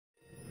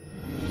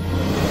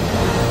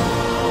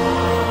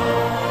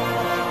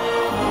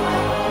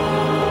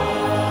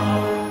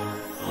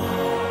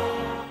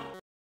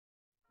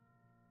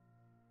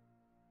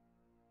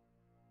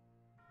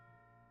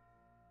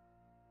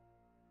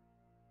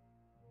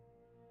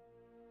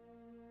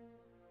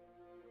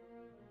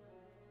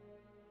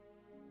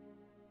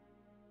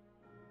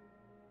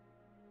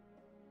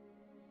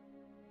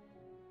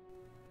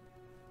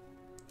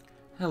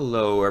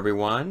Hello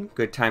everyone,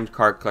 Good Times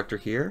Card Collector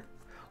here.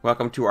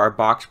 Welcome to our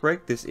box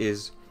break. This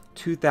is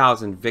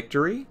 2000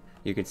 Victory.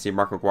 You can see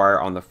Mark McGuire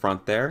on the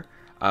front there.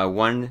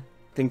 One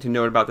thing to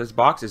note about this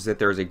box is that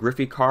there is a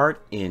Griffey card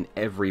in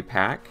every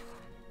pack.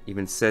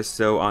 Even says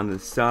so on the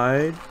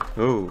side.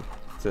 Oh,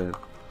 it's a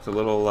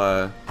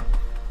little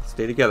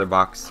stay together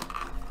box.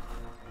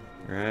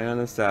 Right on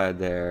the side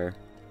there.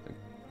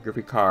 A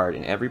Griffey card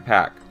in every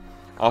pack.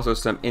 Also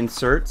some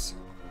inserts.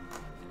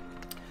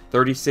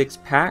 36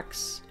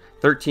 packs.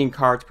 13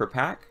 cards per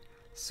pack.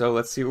 So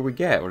let's see what we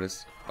get. We'll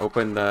just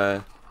open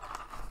the...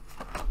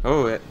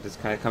 Oh, it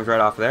just kind of comes right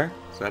off there.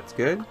 So that's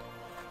good.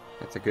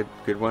 That's a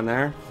good one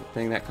there.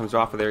 Thing that comes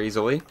off of there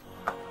easily.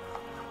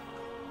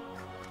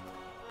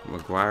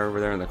 McGuire over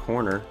there in the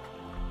corner.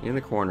 In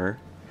the corner.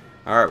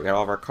 Alright, we got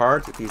all of our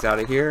cards. Get these out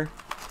of here.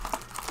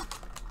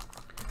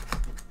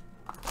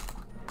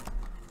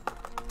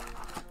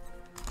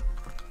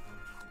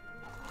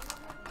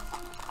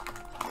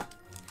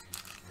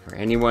 For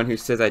anyone who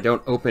says I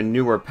don't open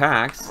newer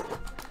packs,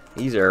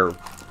 these are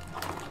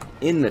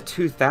in the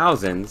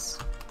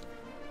 2000s.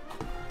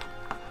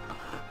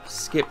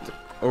 Skipped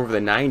over the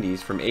 90s,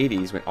 from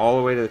 80s, went all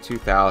the way to the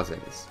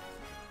 2000s.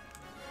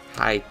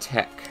 High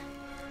tech.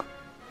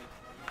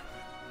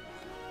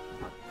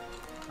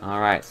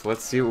 Alright, so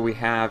let's see what we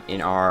have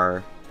in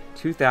our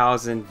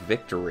 2000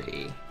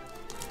 Victory.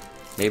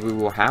 Maybe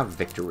we'll have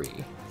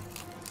Victory.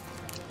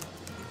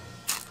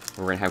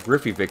 We're going to have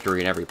Griffey Victory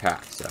in every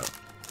pack, so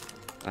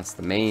that's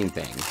the main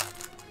thing.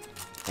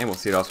 And we'll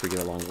see what else we get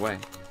along the way.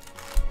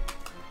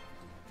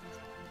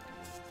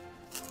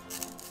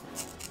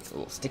 A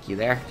little sticky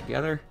there,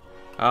 together.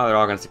 Oh, they're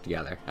all going to stick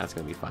together. That's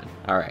going to be fun.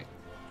 Alright.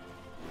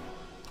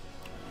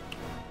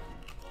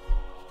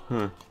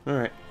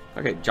 Alright.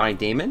 Okay, Johnny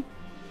Damon.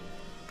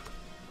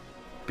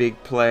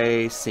 Big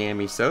play,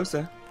 Sammy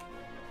Sosa.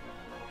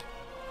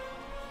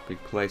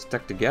 Big play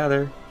stuck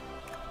together.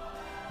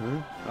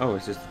 Oh,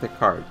 it's just a thick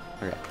card.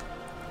 Okay.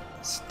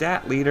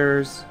 Stat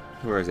leaders.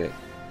 Where is it?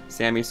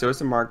 Sammy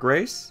Sosa, Mark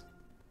Grace.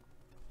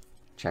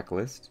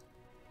 Checklist.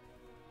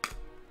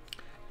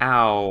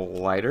 Al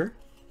Leiter.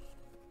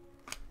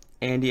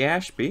 Andy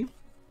Ashby.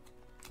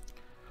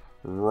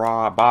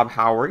 Bob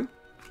Howery.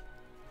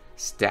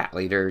 Stat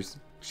leaders.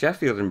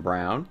 Sheffield and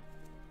Brown.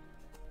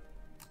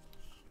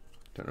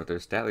 Don't know what they're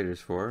stat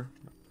leaders for.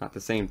 Not the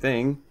same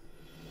thing.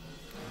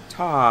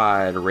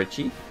 Todd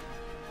Ritchie.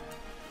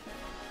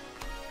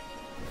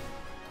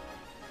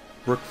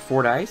 Brooke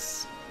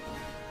Fordyce.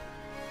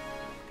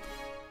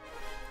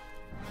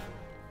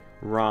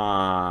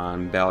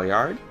 Ron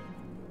Belliard.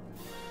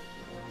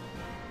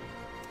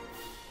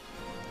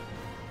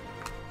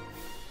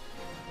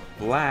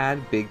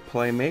 Vlad, big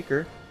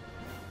playmaker.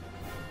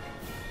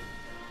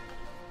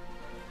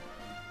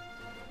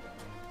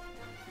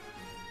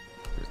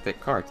 There's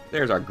thick cards.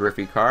 There's our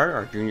Griffey card,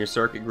 our Junior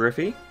Circuit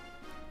Griffey.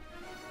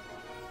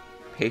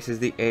 Paces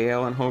the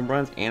AL in home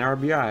runs and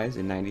RBIs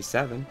in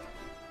 97.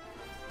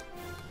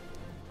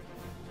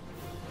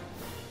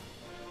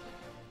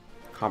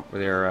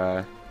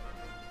 Their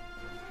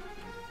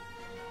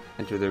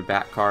enter their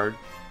back card.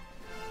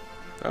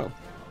 Oh,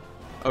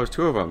 there's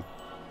two of them.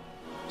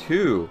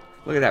 Two.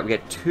 Look at that. We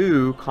get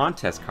two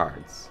contest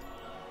cards.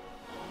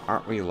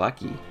 Aren't we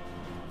lucky?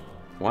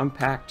 One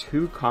pack,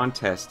 two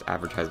contest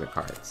advertisement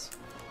cards.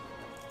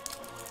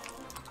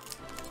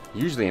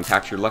 Usually in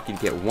packs you're lucky to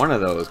get one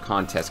of those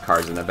contest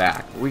cards in the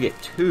back. We get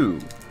two.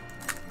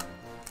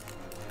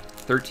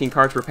 13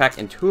 cards per pack,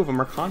 and two of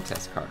them are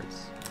contest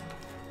cards.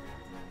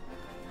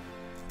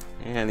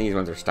 And these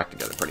ones are stuck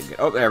together pretty good.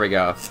 Oh, there we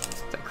go.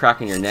 It's that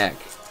crack in your neck.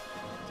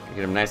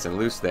 Get them nice and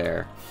loose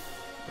there.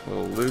 A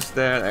little loose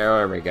there.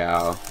 There we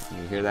go.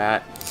 You hear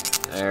that?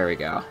 There we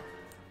go.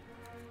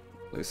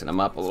 Loosen them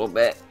up a little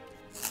bit.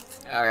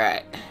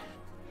 Alright.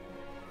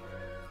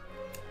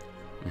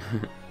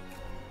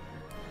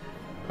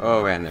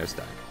 Oh, man, they're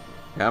stuck.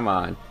 Come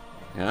on.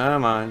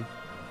 Come on.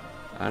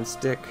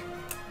 Unstick.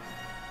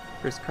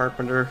 Chris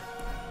Carpenter.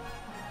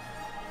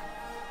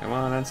 Come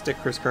on,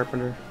 unstick Chris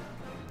Carpenter.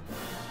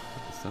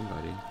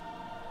 Somebody.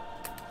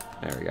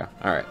 There we go.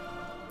 Alright.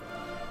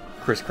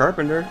 Chris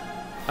Carpenter.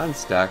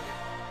 Unstuck.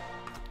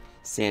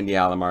 Sandy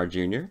Alomar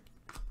Jr.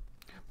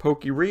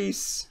 Pokey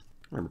Reese.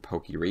 Remember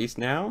Pokey Reese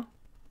now?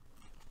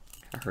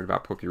 I heard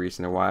about Pokey Reese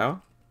in a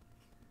while.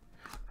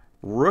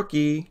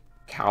 Rookie.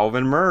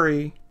 Calvin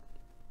Murray.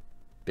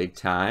 Big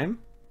time.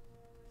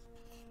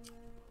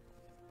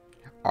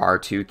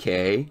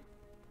 R2K.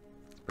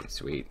 Pretty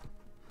sweet.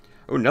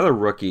 Oh, another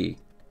rookie.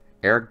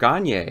 Eric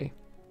Gagne.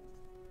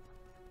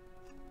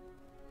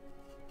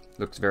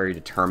 Looks very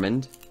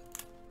determined.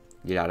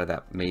 Get out of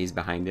that maze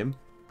behind him.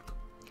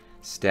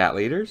 Stat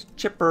leaders,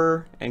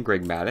 Chipper and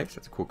Greg Maddux.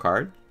 That's a cool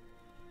card.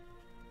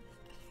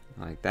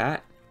 I like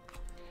that.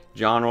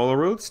 John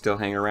Olerud, still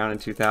hanging around in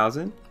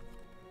 2000.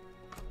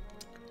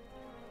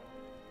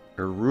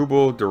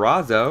 Erubel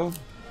Durazo,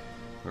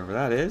 whoever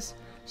that is.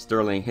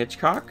 Sterling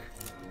Hitchcock.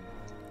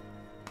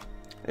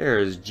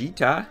 There's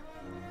Jita.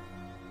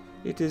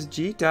 It is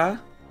Jita.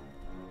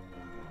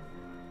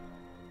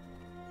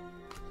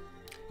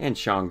 And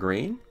Sean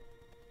Green,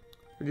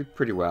 who did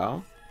pretty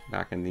well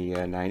back in the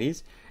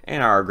 90s.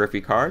 And our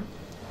Griffey card.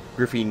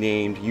 Griffey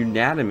named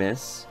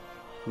unanimous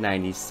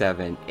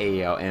 97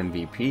 AL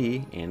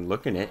MVP. And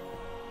look at it.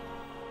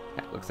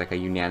 That looks like a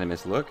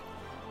unanimous look.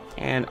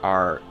 And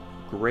our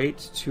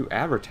great 2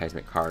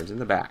 advertisement cards in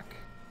the back.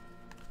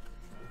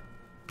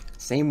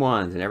 Same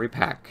ones in every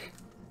pack.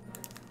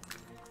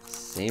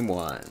 Same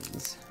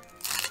ones.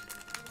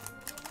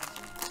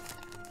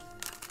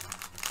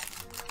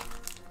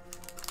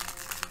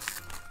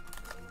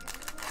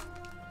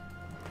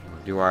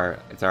 Do our,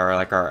 it's our,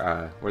 like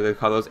our, what do they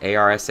call those?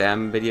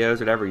 ARSM videos,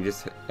 whatever. You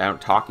just, I don't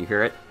talk, you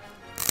hear it.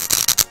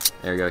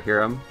 There you go,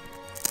 hear them.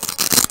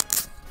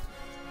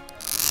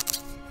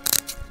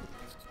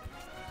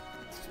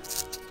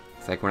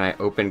 It's like when I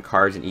open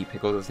cards and eat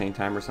pickles at the same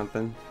time or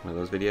something. One of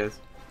those videos.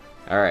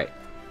 Alright.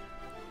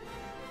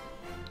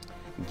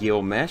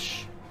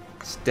 Gilmesh.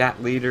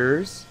 Stat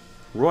leaders.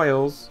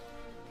 Royals.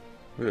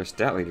 Who are their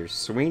stat leaders?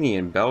 Sweeney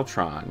and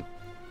Beltron.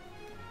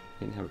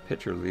 Didn't have a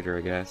pitcher leader,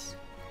 I guess.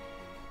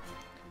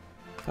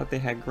 Thought they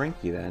had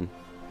Greinke then.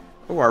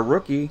 Oh, our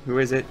rookie. Who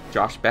is it?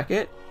 Josh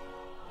Beckett?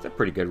 That's a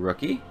pretty good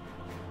rookie.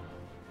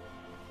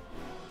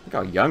 Look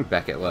how young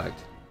Beckett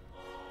looked.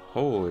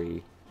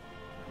 Holy.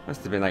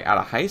 Must have been like out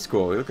of high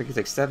school. He looked like he's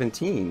like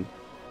 17.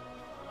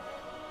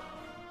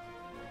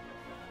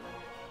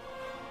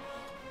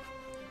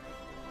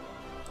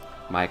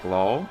 Mike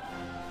Lowell.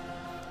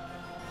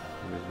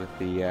 He was with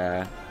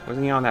the,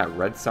 wasn't he on that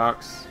Red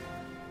Sox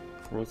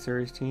World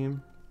Series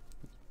team?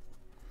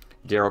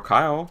 Darryl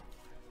Kyle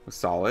was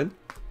solid.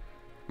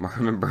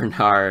 Marvin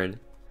Bernard.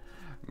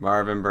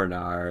 Poor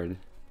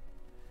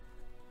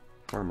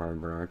Marvin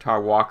Bernard.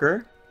 Todd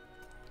Walker.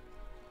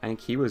 I think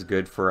he was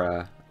good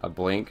for a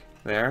blink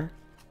there.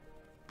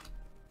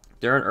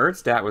 Darren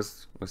Ertztat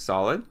was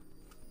solid.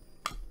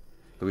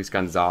 Luis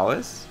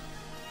Gonzalez.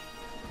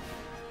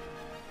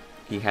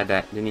 He had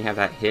that, didn't he have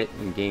that hit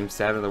in Game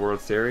 7 of the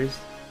World Series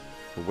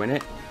to win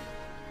it?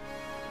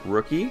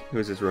 Rookie?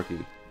 Who's this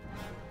rookie?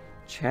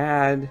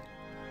 Chad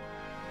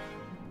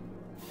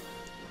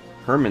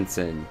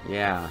Hermanson.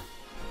 Yeah.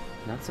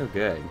 Not so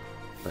good,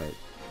 but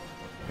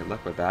good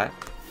luck with that.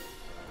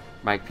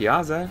 Mike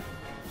Piazza.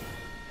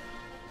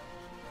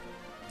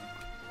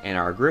 And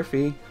our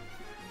Griffey.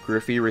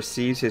 Griffey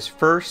receives his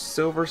first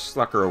Silver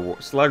Slugger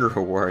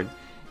Award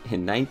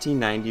in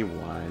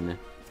 1991.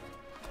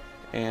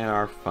 And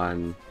our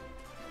fun.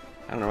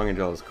 I don't know what I'm gonna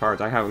do all those cards.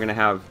 I'm gonna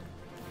have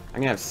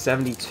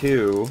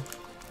 72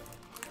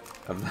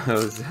 of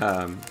those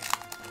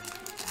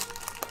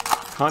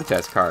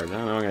contest cards. I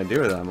don't know what I'm gonna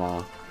do with them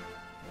all.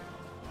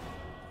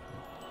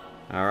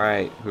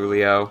 Alright,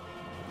 Julio.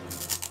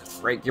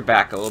 Break your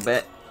back a little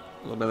bit.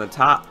 A little bit on the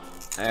top.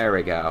 There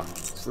we go.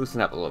 Just loosen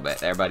up a little bit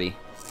there, buddy.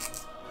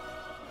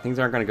 Things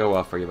aren't gonna go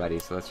well for you, buddy,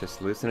 so let's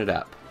just loosen it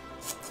up.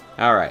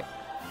 Alright.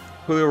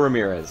 Julio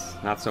Ramirez.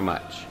 Not so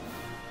much.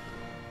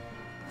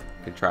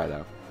 Good try,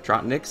 though.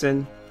 Trot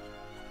Nixon.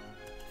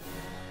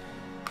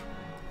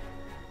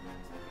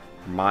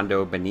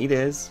 Armando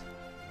Benitez.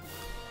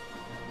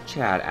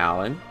 Chad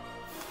Allen.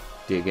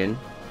 Diggin.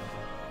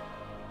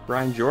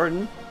 Brian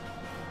Jordan.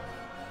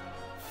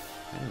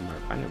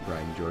 I know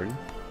Brian Jordan.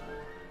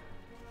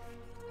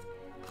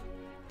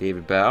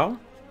 David Bell.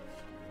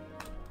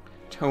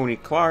 Tony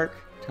Clark.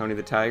 Tony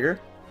the Tiger.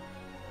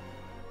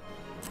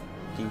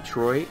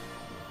 Detroit.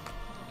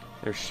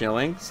 There's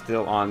Schilling.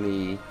 Still on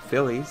the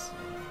Phillies.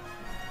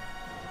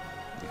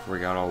 Before we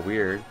got all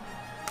weird,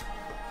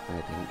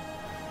 I think.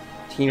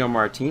 Tino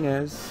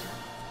Martinez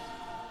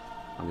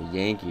on the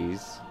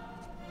Yankees.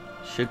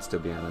 Should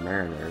still be on the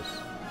Mariners.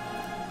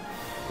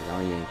 He's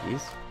on the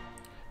Yankees.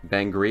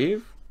 Ben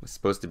Grieve was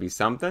supposed to be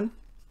something.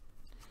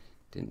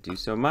 Didn't do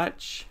so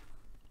much.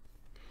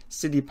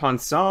 Sidney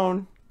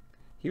Ponson.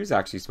 He was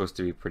actually supposed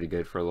to be pretty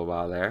good for a little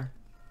while there.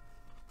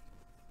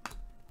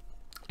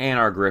 And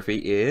our Griffey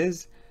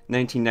is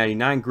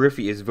 1999.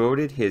 Griffey is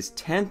voted his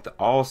 10th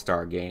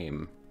All-Star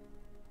game.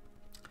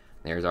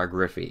 There's our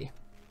Griffey.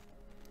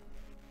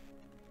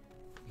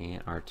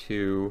 And our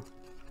 2.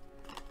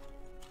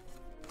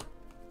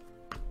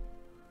 I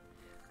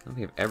don't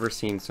think I've ever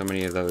seen so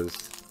many of those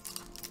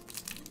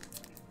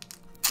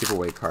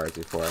giveaway cards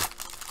before.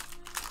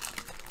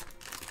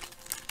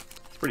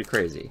 It's pretty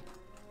crazy.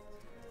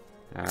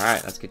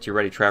 Alright, let's get you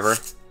ready, Trevor.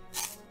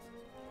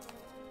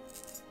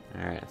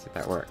 Alright, let's see if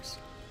that works.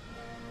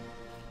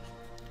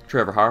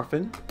 Trevor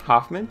Hoffman,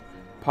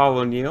 Paul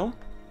O'Neill.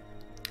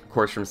 Of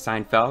course, from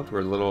Seinfeld,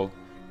 where the little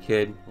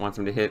kid wants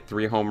him to hit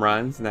 3 home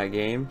runs in that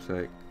game so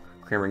that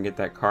Kramer can get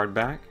that card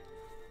back.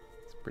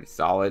 It's pretty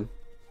solid.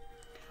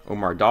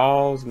 Omar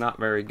Dawes, not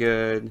very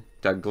good.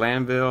 Doug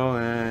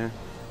Glanville,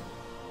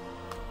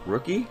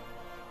 rookie.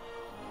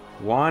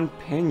 Juan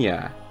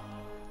Pena.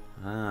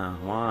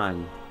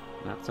 Juan,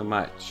 not so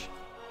much.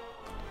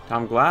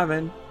 Tom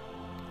Glavine,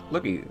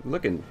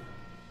 looking.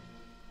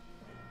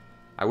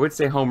 I would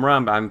say home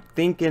run, but I'm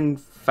thinking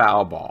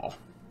foul ball.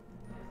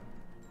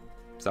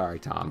 Sorry,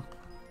 Tom.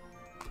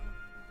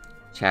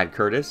 Chad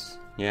Curtis.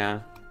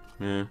 Yeah.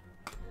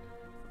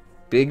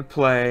 Big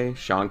play,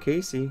 Sean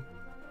Casey.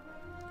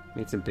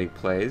 Made some big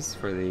plays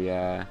for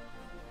the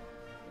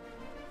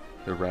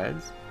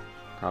Reds.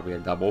 Probably a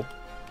double,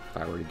 if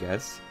I were to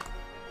guess.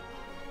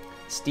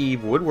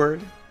 Steve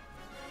Woodward.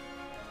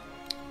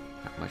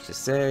 Not much to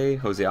say.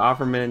 Jose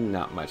Offerman,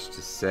 not much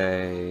to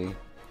say.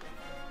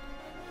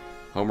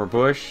 Homer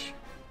Bush.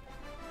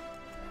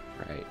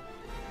 Right.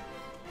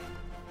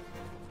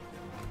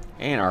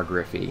 And our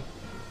Griffey.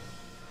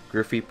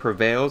 Griffey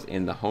prevails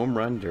in the home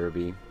run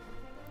derby.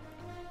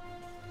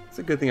 That's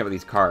a good thing about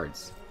these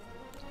cards.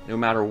 No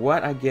matter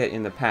what I get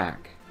in the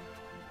pack,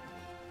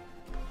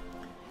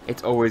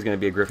 it's always going to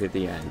be a Griffey at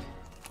the end.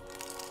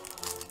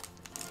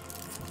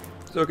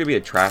 So it could be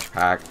a trash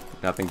pack,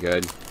 nothing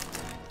good.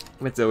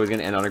 It's always going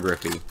to end on a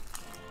Griffey.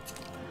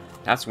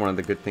 That's one of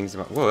the good things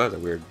about... Whoa, that's a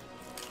weird...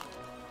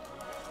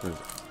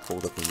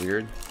 Fold up and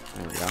weird.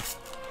 There we go.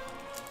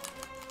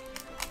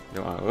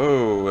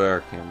 Oh,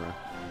 there, camera.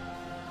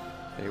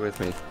 Stay with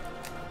me.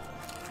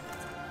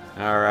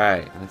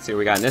 Alright, let's see what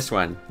we got in this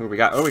one. Who we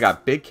got? Oh, we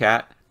got Big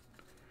Cat.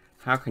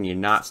 How can you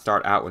not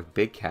start out with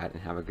Big Cat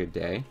and have a good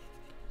day?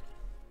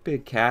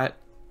 Big Cat.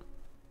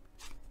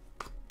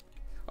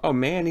 Oh,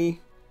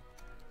 Manny.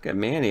 Got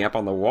Manny up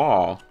on the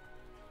wall.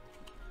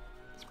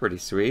 It's pretty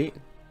sweet.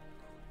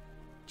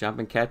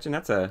 Jumping, catching.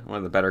 That's one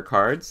of the better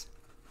cards.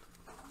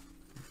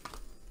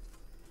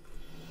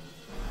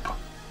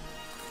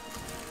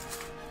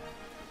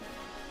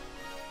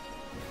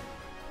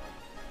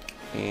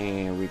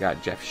 And we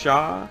got Jeff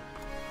Shaw.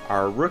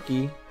 Our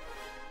rookie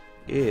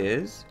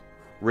is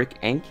Rick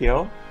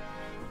Ankiel.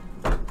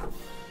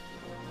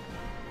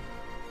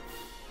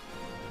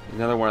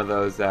 Another one of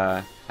those,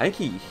 I think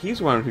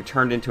he's one who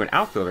turned into an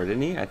outfielder,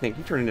 didn't he? I think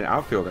he turned into an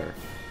outfielder.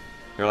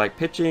 They're like,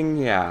 pitching,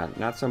 yeah,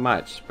 not so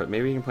much, but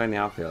maybe you can play in the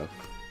outfield.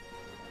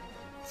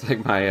 It's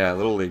like my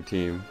Little League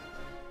team.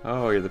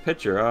 Oh, you're the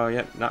pitcher. Oh,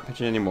 yep, not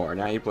pitching anymore.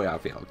 Now you play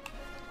outfield.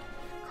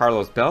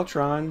 Carlos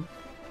Beltran.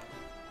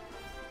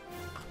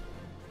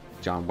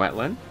 John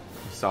Wetland.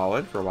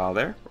 Solid for a while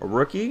there. A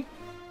rookie.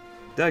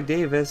 Doug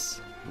Davis.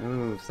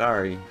 Ooh,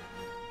 sorry.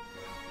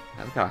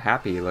 Look how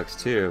happy he looks,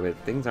 too,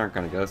 but things aren't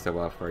going to go so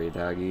well for you,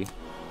 Dougie.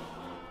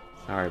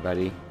 Sorry,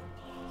 buddy.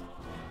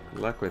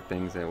 Good luck with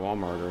things at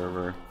Walmart or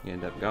wherever you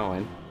end up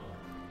going.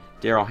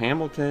 Darryl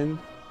Hamilton.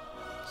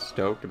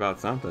 Stoked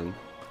about something.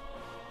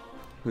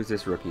 Who's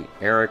this rookie?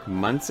 Eric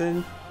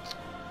Munson.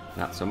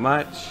 Not so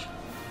much.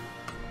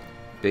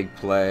 Big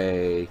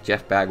play.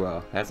 Jeff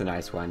Bagwell. That's a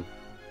nice one.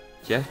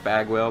 Jeff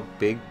Bagwell,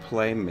 big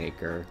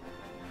playmaker.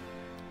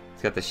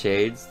 He's got the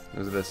shades.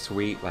 Those are the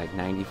sweet, like,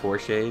 94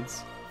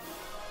 shades.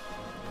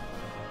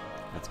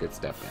 That's good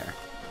stuff there.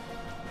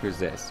 Who's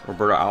this?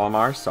 Roberto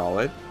Alomar,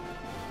 solid.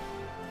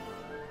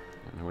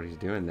 I don't know what he's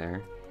doing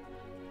there.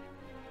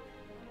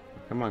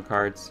 Come on,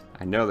 cards.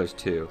 I know there's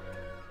two.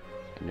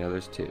 I know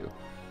there's two.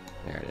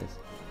 There it is.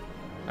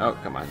 Oh,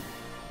 come on.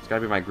 It's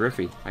gotta be my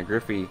Griffey. My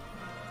Griffey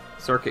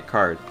circuit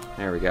card.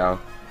 There we go.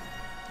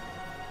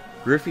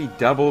 Griffey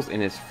doubles in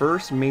his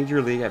first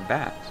major league at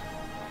bat.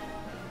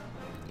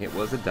 It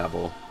was a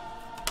double.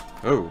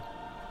 Oh.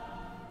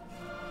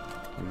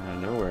 Came out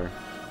of nowhere.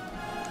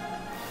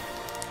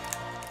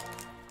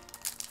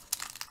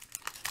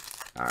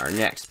 Our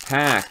next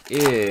pack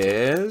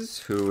is...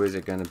 Who is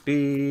it going to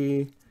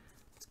be?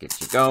 Let's get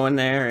you going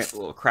there. A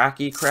little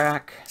cracky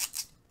crack.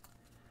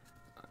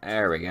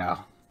 There we go.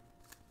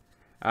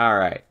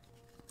 Alright.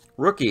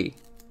 Rookie.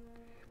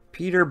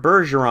 Peter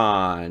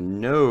Bergeron.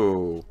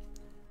 No.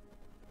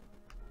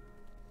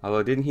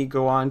 Although, didn't he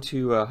go on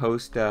to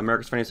host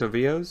America's Funniest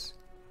Videos?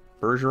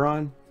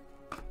 Bergeron?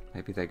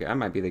 Might be that guy. That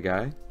might be the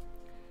guy.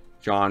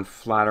 John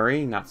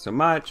Flattery, not so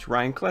much.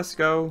 Ryan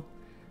Klesko.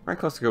 Ryan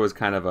Klesko was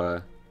kind of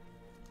a...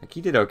 Like,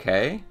 he did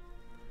okay.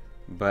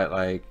 But,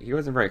 like, he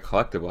wasn't very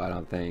collectible, I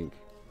don't think.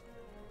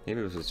 Maybe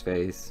it was his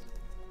face.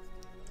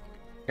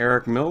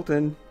 Eric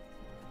Milton.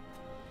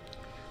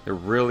 They're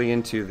really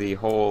into the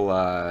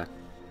whole,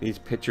 these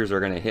pitchers are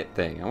going to hit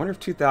thing. I wonder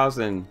if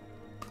 2000...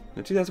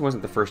 No, 2000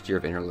 wasn't the first year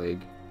of Interleague.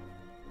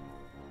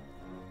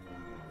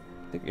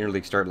 I think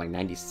Interleague started like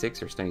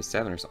 96 or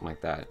 97 or something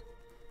like that.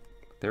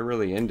 They're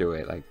really into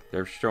it. Like,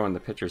 they're showing the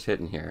pitchers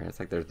hitting here. It's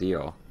like their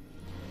deal.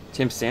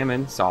 Tim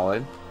Salmon,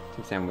 solid.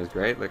 Tim Salmon was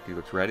great. Look, he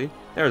looks ready.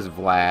 There's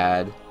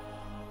Vlad.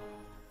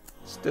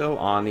 Still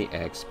on the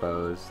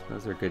Expos.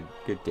 Those are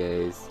good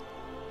days.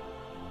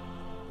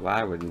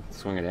 Vlad wouldn't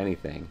swing at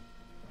anything.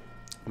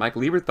 Mike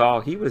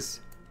Lieberthal,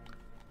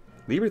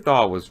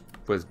 Lieberthal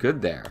was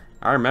good there.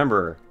 I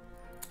remember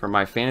from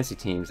my fantasy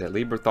teams that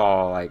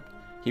Lieberthal, like,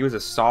 he was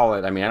a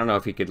solid... I mean, I don't know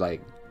if he could, like,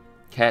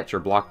 catch or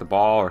block the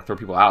ball or throw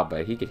people out,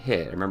 but he could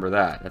hit. I remember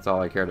that. That's all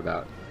I cared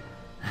about.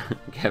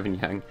 Kevin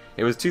Young.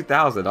 It was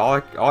 2000.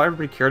 All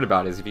everybody cared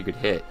about is if you could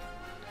hit.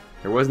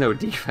 There was no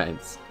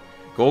defense.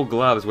 Gold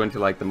Gloves went to,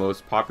 like, the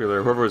most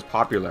popular... Whoever was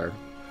popular.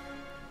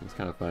 It's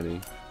kind of funny.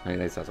 I mean,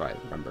 that's why I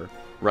remember.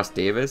 Russ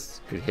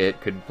Davis could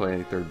hit, could play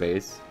any third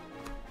base.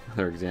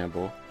 Another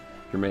example.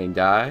 Jermaine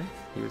Dye.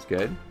 He was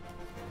good.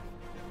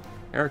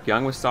 Eric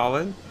Young was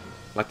solid.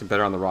 Liked him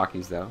better on the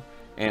Rockies, though.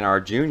 And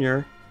our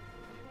junior,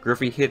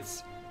 Griffey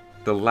hits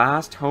The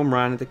last home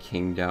run at the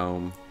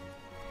Kingdome.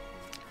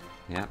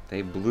 Yep,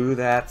 they blew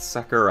that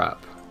sucker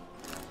up.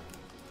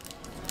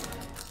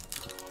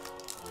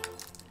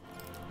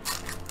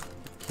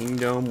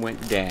 Kingdome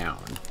went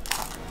down.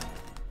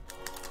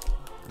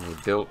 And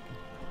they built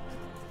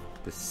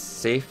the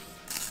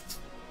Safe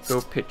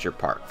Go Pitcher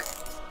Park.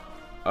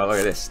 Oh, look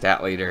at this,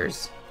 stat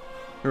leaders.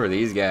 Who are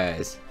these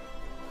guys?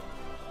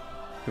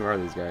 Who are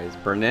these guys?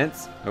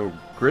 Burnett's? Oh,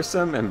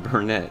 Grissom and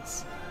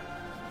Burnett's.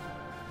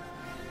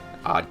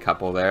 Odd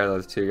couple there,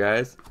 those two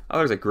guys. Oh,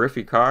 there's a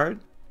Griffey card.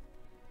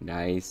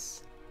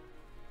 Nice.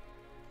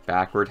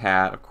 Backward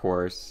hat, of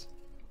course.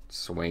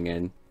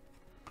 Swinging.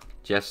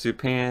 Jeff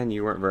Supan,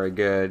 you weren't very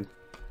good.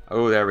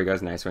 Oh, there we go.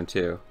 That's a nice one,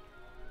 too.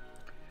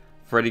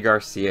 Freddie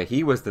Garcia.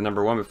 He was the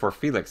number 1 before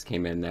Felix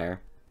came in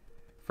there.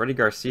 Freddie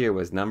Garcia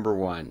was number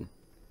 1.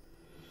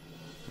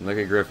 And look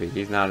at Griffey.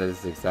 He's not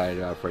as excited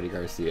about Freddie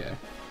Garcia.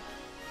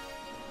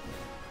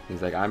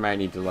 He's like, I might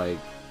need to, like,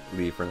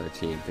 leave for another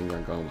team. Things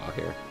aren't going well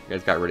here. You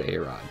guys got rid of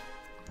A-Rod.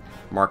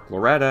 Mark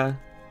Loretta.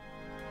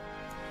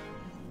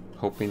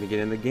 Hoping to get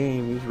in the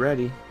game. He's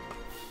ready.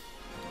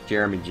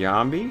 Jeremy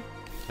Giambi.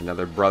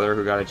 Another brother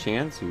who got a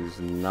chance, who's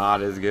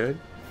not as good.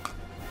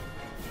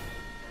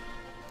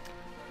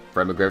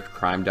 Fred McGriff,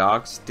 Crime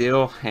Dog,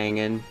 still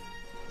hanging,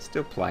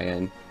 still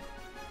playing.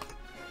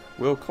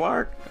 Will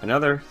Clark,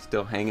 another,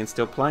 still hanging,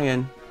 still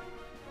playing.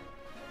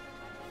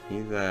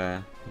 He's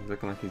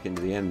looking like he's getting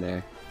to the end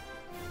there.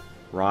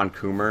 Ron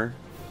Coomer,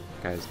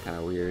 guy's kind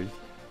of weird.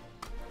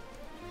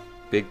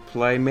 Big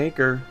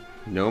playmaker,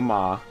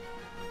 Noma.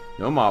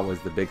 Noma was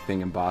the big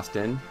thing in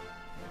Boston.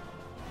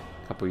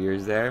 A couple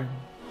years there.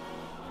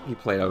 He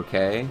played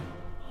okay,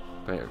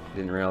 but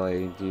didn't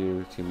really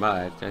do too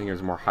much. I think there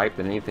was more hype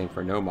than anything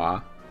for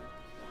Noma.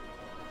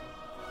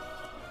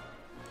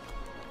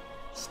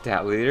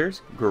 Stat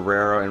leaders,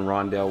 Guerrero and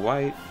Rondell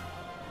White.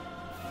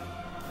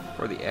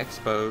 For the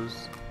Expos.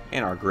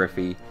 And our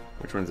Griffey.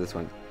 Which one's this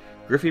one?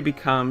 Griffey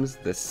becomes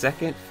the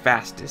second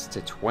fastest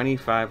to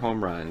 25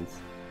 home runs.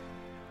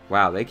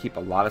 Wow, they keep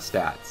a lot of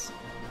stats.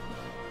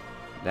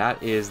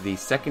 That is the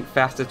second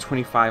fastest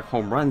 25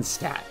 home run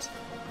stat.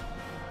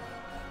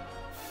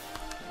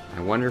 I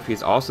wonder if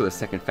he's also the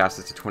second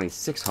fastest to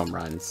 26 home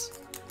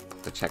runs.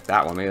 So check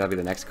that one. Maybe that'll be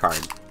the next card.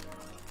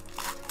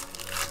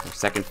 Or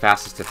second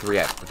fastest to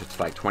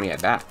 20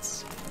 at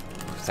bats.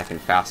 Or second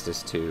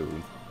fastest to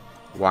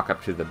walk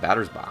up to the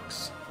batter's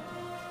box.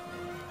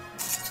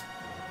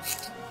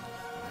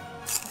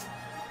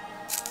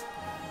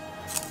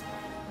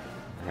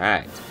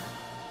 Alright.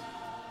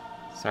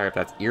 Sorry if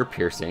that's ear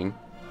piercing.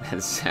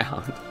 That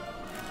sound.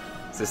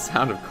 It's the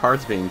sound of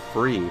cards being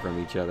free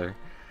from each other.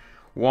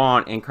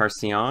 Juan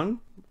Encarnacion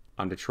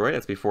on Detroit.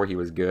 That's before he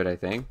was good, I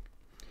think.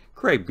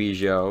 Craig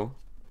Biggio.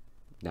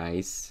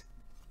 Nice.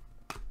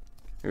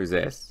 Who's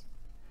this?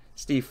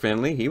 Steve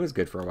Finley. He was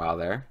good for a while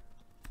there.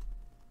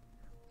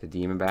 The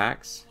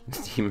Diamondbacks.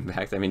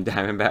 Diamondbacks. I mean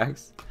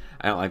Diamondbacks.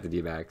 I don't like the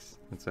D-backs.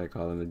 That's why I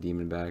call them the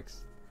Diamondbacks.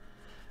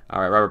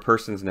 Alright, Robert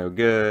Person's no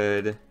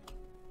good.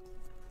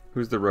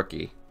 Who's the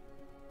rookie?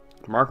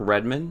 Mark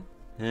Redmond.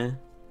 I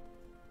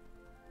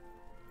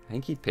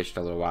think he pitched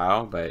a little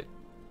while, but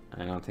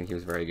I don't think he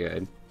was very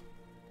good.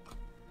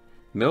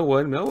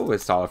 Millwood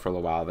was solid for a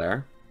little while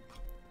there.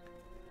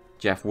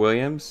 Jeff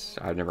Williams.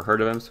 I've never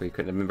heard of him, so he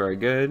couldn't have been very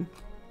good.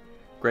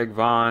 Greg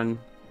Vaughn.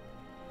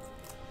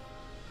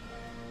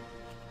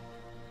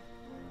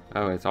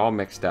 Oh, it's all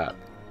mixed up.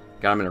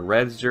 Got him in a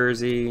Reds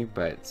jersey,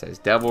 but it says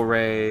Devil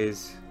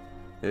Rays.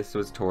 This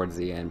was towards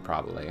the end,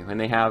 probably. When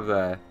they have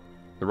the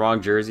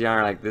wrong jersey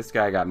on, like, this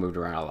guy got moved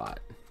around a lot.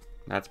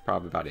 That's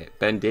probably about it.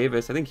 Ben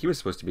Davis, I think he was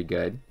supposed to be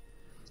good.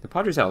 The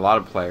Padres had a lot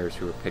of players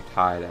who were picked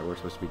high that were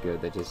supposed to be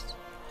good that just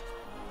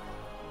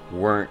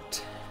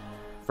weren't.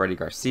 Freddie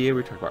Garcia,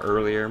 we talked about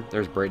earlier.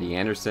 There's Brady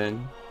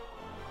Anderson.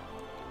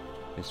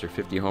 Mr.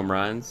 50 home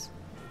runs.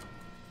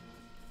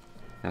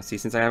 Now see,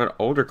 since I have an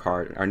older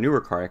card, our newer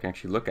card, I can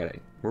actually look at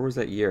it. Where was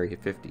that year he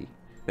hit 50?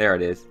 There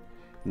it is.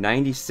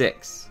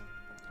 96.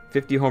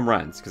 50 home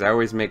runs. Because I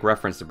always make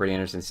reference to Brady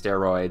Anderson's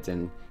steroids,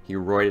 and he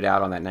roided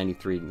out on that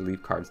 93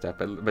 leaf card stuff.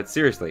 But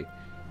seriously,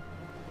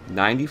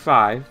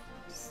 95,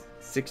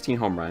 16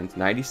 home runs.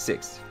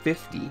 96,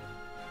 50.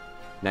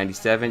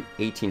 97,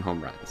 18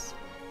 home runs.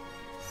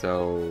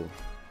 So,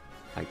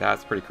 like,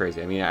 that's pretty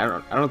crazy. I mean, I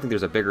don't think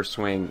there's a bigger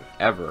swing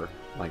ever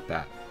like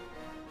that.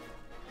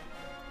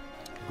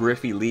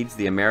 Griffey leads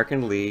the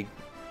American League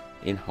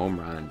in home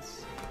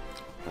runs.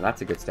 Now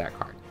that's a good stat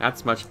card.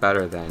 That's much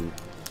better than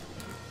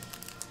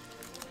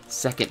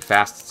second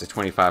fastest to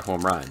 25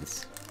 home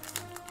runs.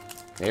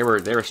 They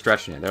were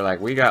stretching it. They're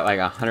like, we got like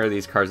 100 of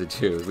these cards at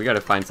 2. We got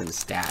to find some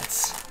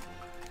stats.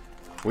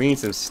 We need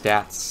some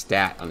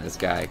stat on this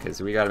guy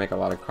because we got to make a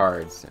lot of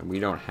cards and we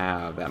don't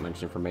have that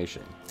much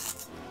information.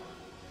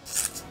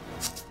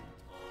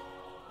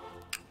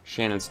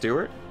 Shannon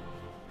Stewart.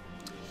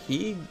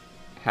 He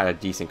had a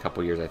decent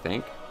couple years, I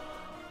think.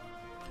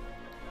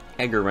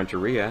 Edgar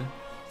Renteria.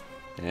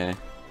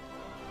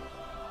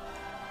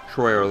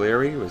 Troy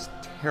O'Leary was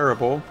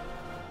terrible.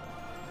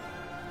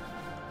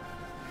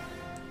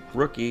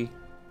 Rookie.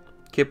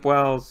 Kip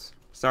Wells.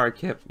 Sorry,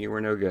 Kip. You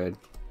were no good.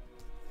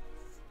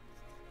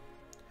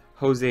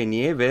 Jose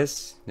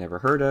Nieves. Never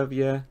heard of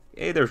ya.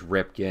 Hey, there's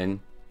Ripken.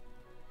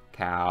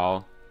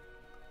 Cal.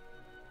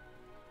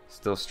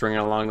 Still stringing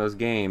along those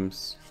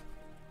games.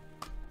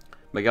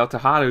 Miguel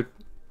Tejada,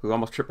 who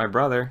almost tripped my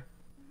brother.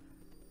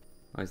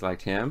 Always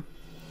liked him.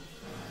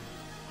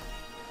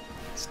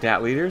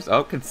 Stat leaders.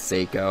 Oh,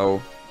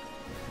 Canseco.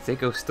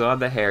 Canseco still had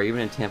the hair,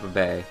 even in Tampa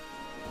Bay.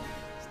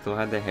 Still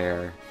had the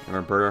hair. And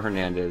Roberto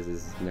Hernandez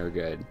is no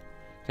good.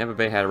 Tampa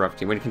Bay had a rough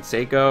team. When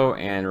Canseco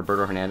and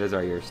Roberto Hernandez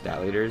are your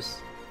stat leaders,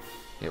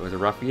 it was a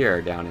rough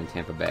year down in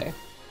Tampa Bay.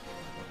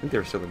 I think they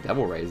were still the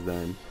Devil Rays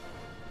then.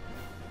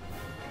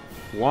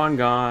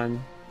 Wangan.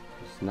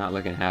 Not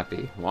looking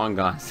happy.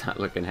 Wangan's not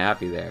looking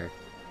happy there.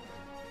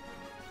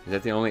 Is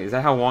that the only? Is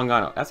that how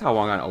Wangan? That's how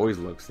Wangan always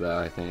looks, though.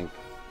 I think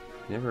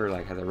he never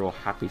like has a real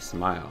happy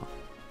smile.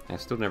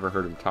 I've still never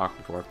heard him talk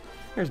before.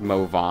 There's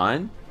Mo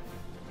Vaughn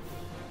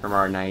from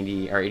our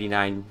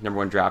 89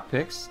 #1 draft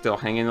picks, still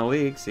hanging in the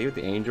league. See, with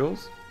the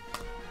Angels.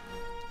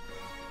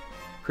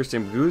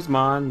 Christian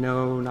Guzman,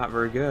 no, not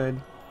very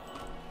good.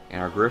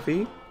 And our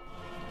Griffey.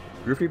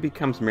 Griffey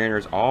becomes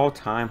Mariners'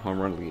 all-time home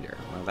run leader.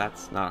 Well,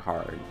 that's not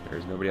hard.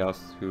 There's nobody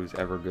else who's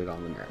ever good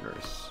on the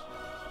Mariners.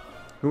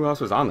 Who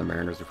else was on the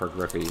Mariners before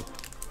Griffey?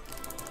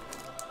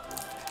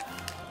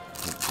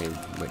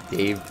 What,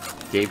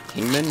 Dave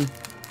Kingman?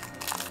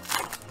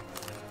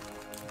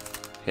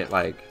 Hit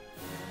like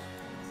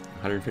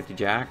 150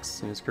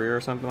 jacks in his career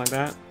or something like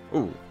that?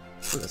 Ooh,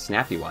 this is a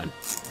snappy one.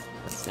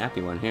 A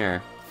snappy one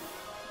here.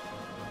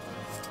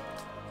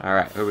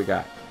 Alright, who we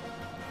got?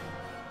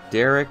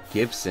 Derek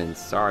Gibson.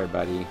 Sorry,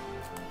 buddy.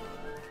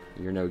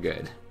 You're no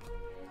good.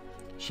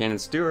 Shannon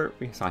Stewart.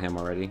 We saw him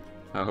already.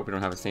 I hope we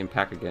don't have the same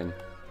pack again.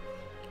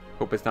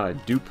 Hope it's not a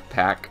dupe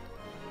pack.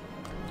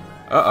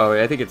 Uh-oh,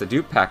 I think it's a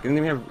dupe pack.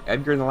 Didn't we have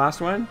Edgar in the last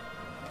one?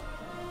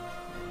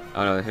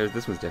 Oh no,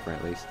 this one's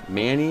different at least.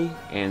 Manny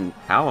and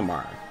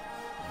Alomar.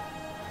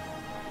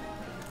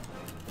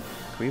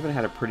 Cleveland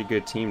had a pretty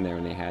good team there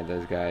when they had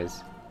those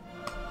guys.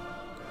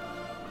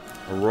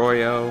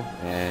 Arroyo,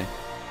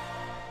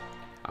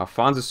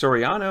 Alfonso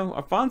Soriano.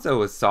 Alfonso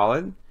was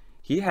solid.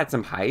 He had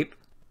some hype.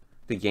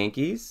 The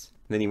Yankees.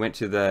 Then he went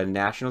to the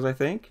Nationals, I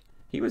think.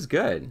 He was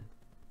good.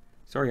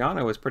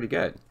 Soriano was pretty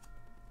good.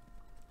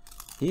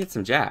 He hit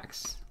some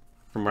jacks,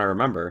 from what I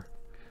remember.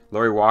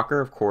 Laurie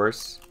Walker, of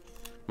course.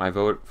 My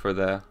vote for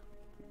the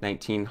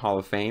 19 Hall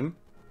of Fame.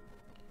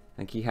 I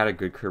think he had a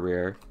good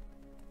career.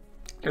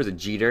 There's a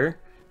Jeter.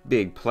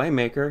 Big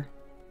playmaker.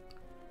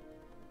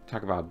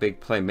 Talk about big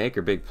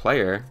playmaker, big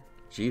player.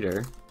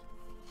 Jeter.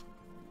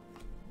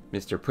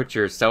 Mr. Put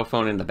your cell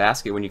phone in the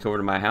basket when you come over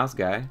to my house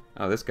guy.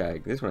 Oh, this guy.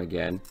 This one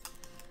again.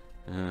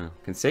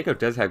 Canseco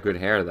does have good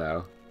hair,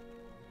 though.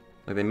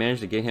 Like, they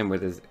managed to get him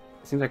with his... It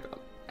seems like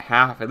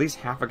at least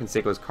half of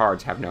Canseco's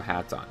cards have no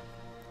hats on.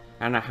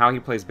 I don't know how he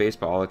plays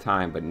baseball all the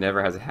time, but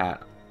never has a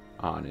hat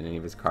on in any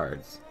of his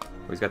cards.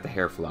 But he's got the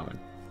hair flowing.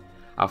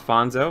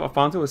 Alfonso.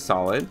 Alfonso was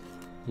solid.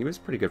 He was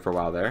pretty good for a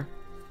while there.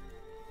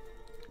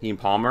 Dean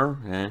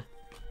Palmer.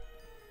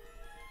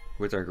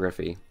 Where's our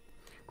Griffey?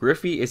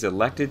 Griffey is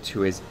elected to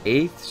his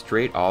 8th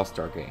straight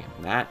All-Star game.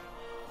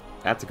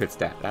 That's a good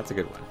stat. That's a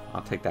good one.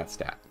 I'll take that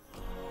stat.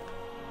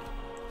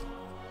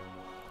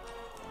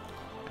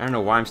 I don't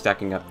know why I'm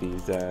stacking up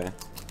these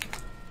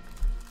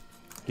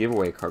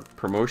giveaway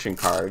promotion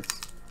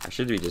cards. I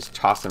should be just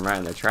tossing them right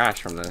in the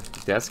trash from the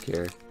desk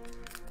here.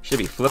 Should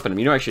be flipping them.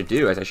 You know what I should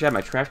do is I should have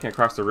my trash can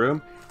across the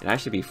room, and I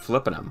should be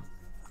flipping them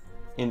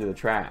into the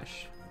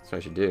trash. That's what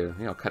I should do.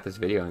 I'll cut this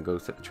video and go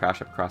set the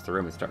trash up across the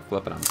room and start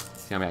flipping them.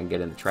 See how many I can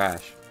get in the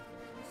trash.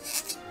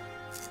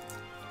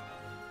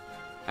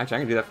 Actually, I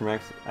can do that for my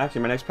next...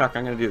 Actually, my next pack,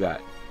 I'm going to do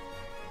that.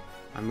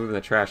 I'm moving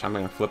the trash. I'm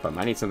going to flip them.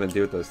 I need something to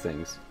do with those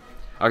things.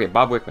 Okay,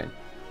 Bob Wickman.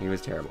 He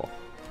was terrible.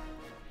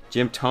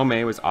 Jim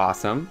Tomei was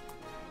awesome.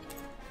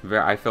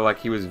 I feel like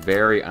he was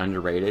very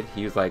underrated.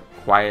 He was, like,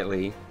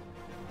 quietly,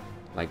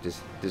 like,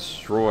 just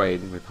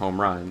destroyed with home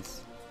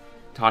runs.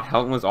 Todd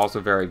Helton was also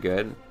very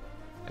good.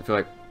 I feel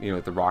like, you know,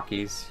 with the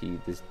Rockies, he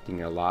just didn't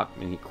get a lot.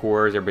 And he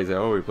cores. Everybody's like,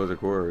 oh, he plays a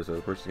core, so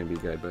of course he's going to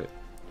be good. But,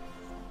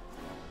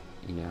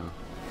 you know.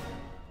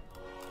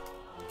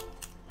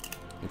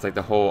 It's like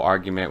the whole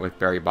argument with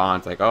Barry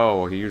Bonds. Like, oh,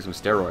 well, he used some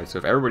steroids. So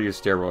if everybody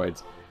used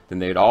steroids, then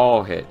they'd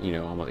all hit, you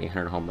know, almost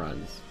 800 home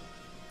runs.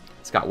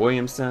 Scott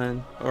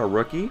Williamson. Oh, a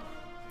rookie.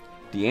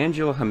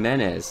 D'Angelo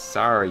Jimenez.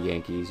 Sorry,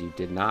 Yankees. You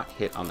did not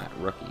hit on that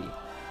rookie.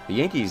 The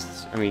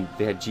Yankees, I mean,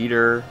 they had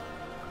Jeter.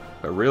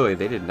 But really,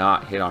 they did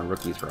not hit on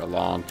rookies for a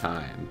long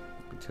time.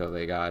 Until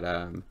they got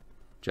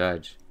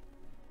Judge.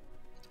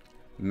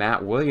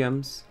 Matt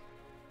Williams.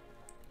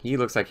 He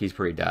looks like he's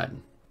pretty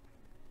done.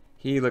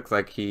 He looks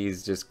like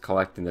he's just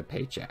collecting the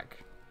paycheck.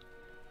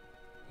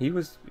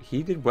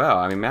 He did well.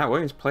 I mean, Matt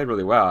Williams played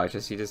really well. I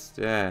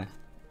don't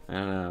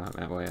know,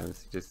 Matt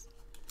Williams, just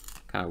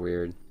kind of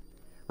weird.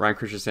 Ryan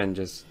Christensen,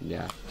 just,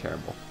 yeah,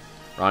 terrible.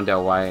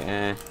 Rondell White,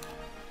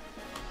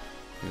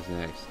 Who's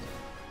next?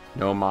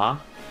 Noah Ma.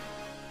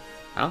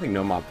 I don't think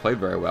Noah Ma played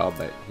very well,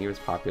 but he was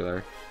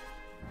popular.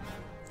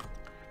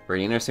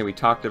 Brady Anderson we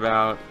talked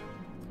about.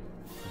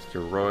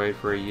 Mr. Roy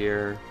for a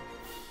year.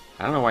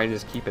 I don't know why you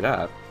just keep it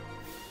up.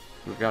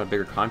 We've got a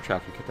bigger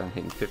contract. We kept on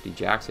hitting 50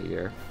 jacks a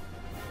year.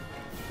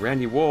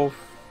 Randy Wolf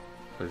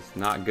was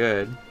not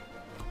good.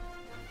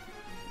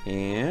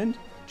 And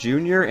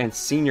junior and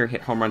senior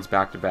hit home runs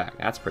back to back.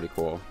 That's pretty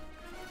cool.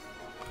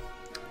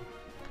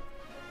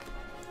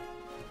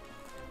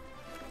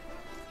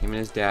 Him and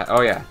his dad.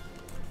 Oh yeah.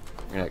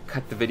 I'm gonna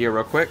cut the video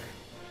real quick.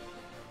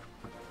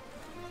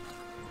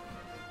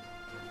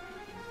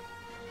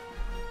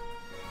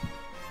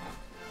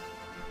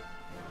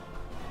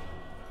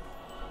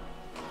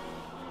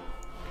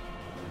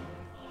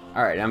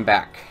 Alright, I'm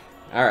back.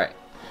 Alright.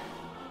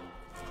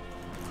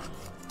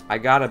 I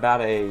got about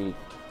a,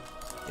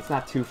 it's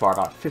not too far,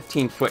 about a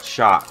 15-foot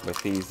shot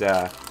with these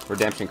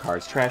redemption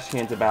cards. Trash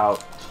can's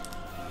about,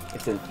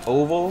 it's an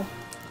oval.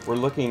 We're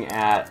looking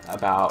at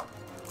about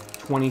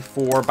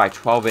 24 by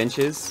 12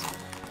 inches.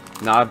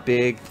 Not a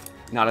big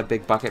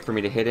bucket for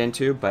me to hit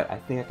into, but I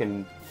think I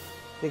can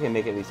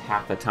make it at least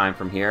half the time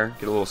from here.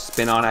 Get a little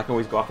spin on it. I can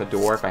always go off the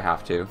door if I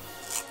have to.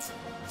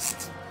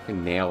 I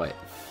can nail it.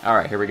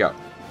 Alright, here we go.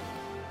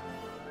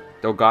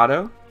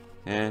 Delgado,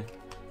 he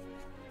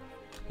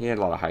had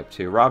a lot of hype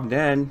too. Rob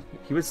Den,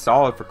 he was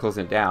solid for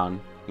closing it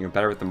down. You know,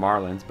 better with the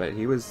Marlins, but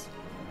he was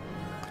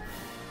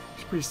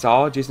pretty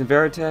solid. Jason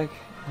Varitek,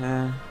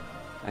 I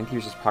think he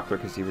was just popular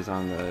because he was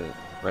on the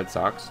Red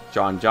Sox.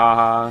 John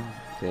Jaha,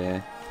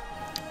 the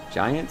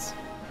Giants.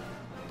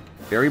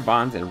 Barry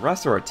Bonds and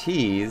Russ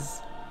Ortiz.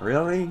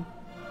 Really?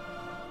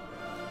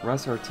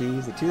 Russ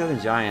Ortiz? The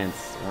 2000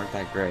 Giants weren't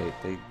that great.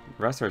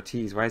 Russ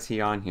Ortiz, why is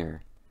he on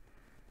here?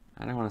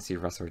 I don't want to see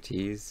Russ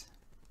Ortiz.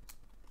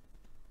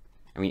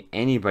 I mean,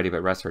 anybody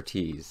but Russ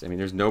Ortiz. I mean,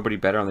 there's nobody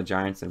better on the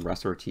Giants than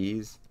Russ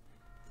Ortiz.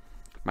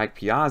 Mike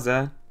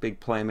Piazza,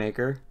 big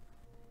playmaker.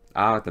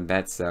 Ah, with the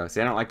Mets, though.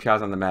 See, I don't like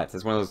Piazza on the Mets.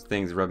 That's one of those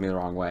things that rubbed me the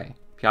wrong way.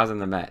 Piazza on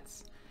the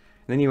Mets.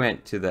 And then he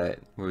went to the,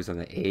 what was on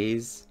the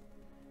A's?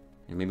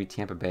 And maybe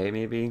Tampa Bay,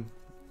 maybe?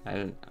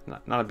 I'm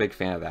not a big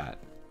fan of that.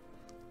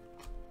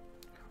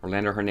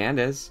 Orlando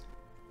Hernandez.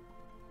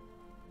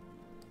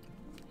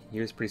 He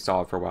was pretty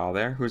solid for a while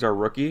there. Who's our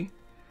rookie?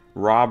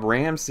 Rob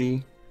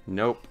Ramsey.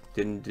 Nope,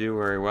 didn't do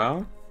very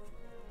well.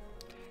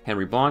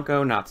 Henry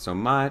Blanco, not so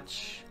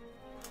much.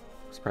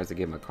 Surprised they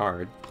gave him a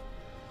card.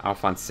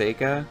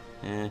 Alfonseca,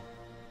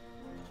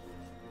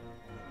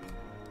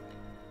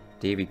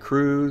 Davy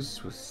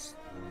Cruz was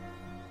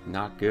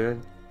not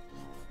good.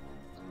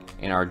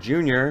 And our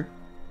junior,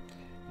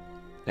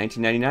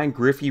 1999,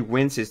 Griffey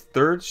wins his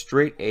third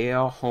straight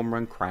AL home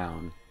run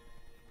crown.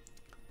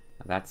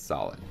 Now that's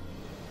solid.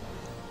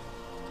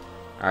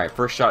 Alright,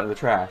 first shot in the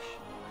trash.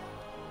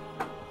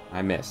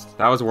 I missed.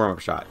 That was a warm-up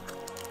shot.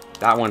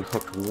 That one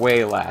hooked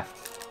way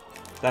left.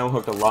 That one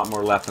hooked a lot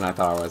more left than I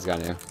thought I was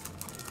gonna.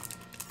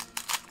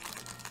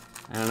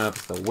 I don't know if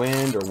it's the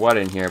wind or what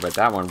in here, but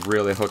that one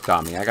really hooked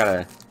on me. I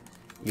gotta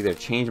either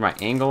change my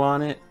angle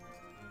on it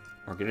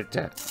or get it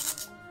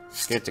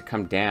to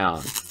come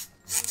down.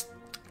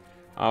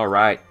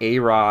 Alright,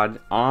 A-Rod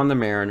on the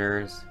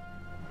Mariners.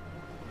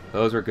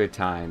 Those were good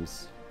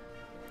times.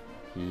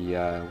 He,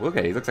 look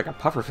at it, he looks like a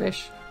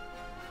pufferfish.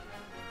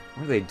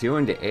 What are they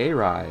doing to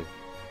A-Rod?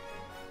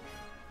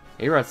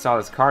 A-Rod saw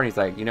this card and he's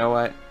like, you know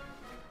what?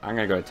 I'm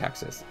gonna go to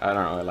Texas. I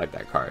don't really like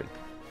that card.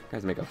 You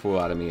guys make a fool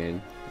out of me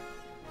in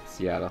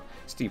Seattle.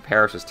 Steve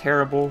Parrish was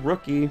terrible.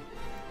 Rookie.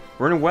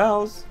 Vernon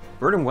Wells.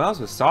 Vernon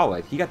Wells was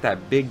solid. He got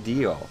that big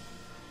deal.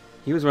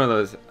 He was one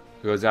of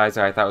those guys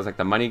that I thought was like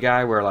the money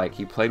guy where like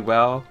he played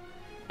well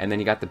and then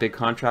he got the big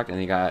contract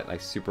and he got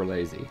like super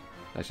lazy.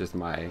 That's just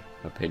my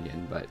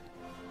opinion, but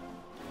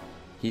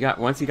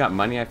once he got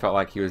money, I felt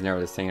like he was never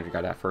the same after he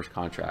got that first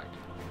contract.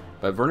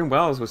 But Vernon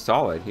Wells was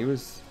solid. He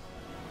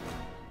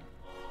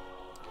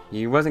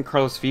wasn't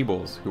Carlos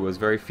Feebles, who was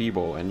very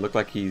feeble and looked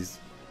like he's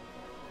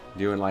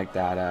doing like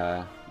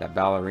that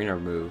ballerina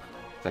move.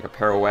 It's like a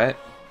pirouette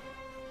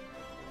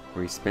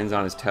where he spins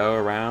on his toe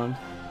around.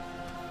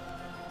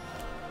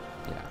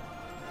 Yeah.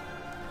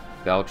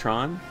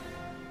 Beltran,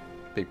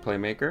 big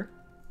playmaker.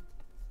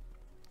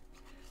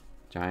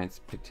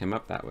 Giants picked him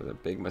up. That was a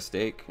big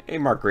mistake. Hey,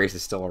 Mark Grace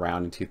is still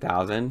around in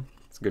 2000.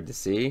 It's good to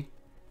see.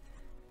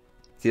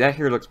 See, that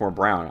hair looks more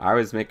brown. I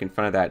was making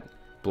fun of that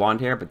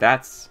blonde hair, but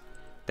that's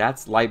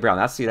light brown.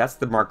 That's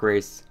the Mark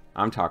Grace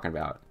I'm talking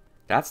about.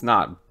 That's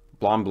not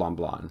blonde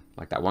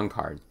like that one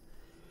card.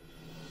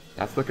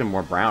 That's looking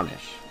more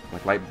brownish,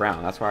 like light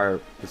brown. That's why I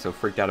was so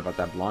freaked out about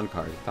that blonde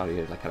card. I thought he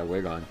had like had a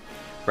wig on.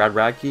 Brad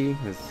Radke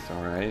is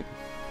all right.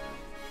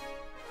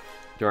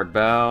 Derek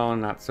Bell,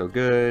 not so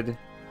good.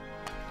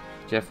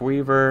 Jeff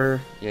Weaver,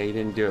 yeah, you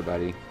didn't do it,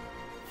 buddy.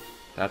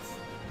 That's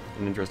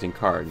an interesting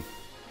card.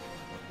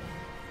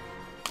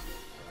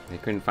 They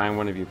couldn't find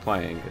one of you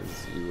playing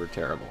because you were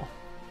terrible.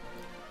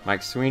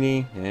 Mike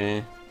Sweeney,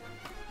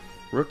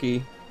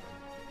 Rookie.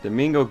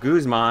 Domingo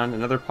Guzman,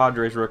 another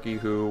Padres rookie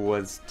who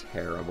was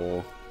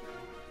terrible.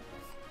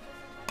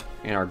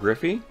 And our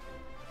Griffey.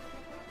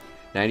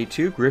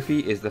 92, Griffey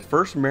is the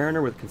first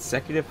Mariner with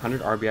consecutive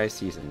 100 RBI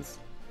seasons.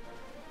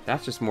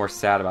 That's just more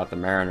sad about the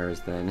Mariners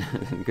than,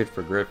 than good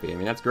for Griffey. I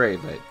mean, that's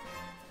great, but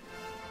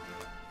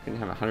couldn't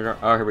have 100.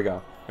 Oh, here we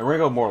go. And we're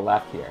gonna go more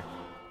left here.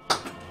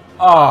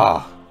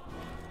 Oh,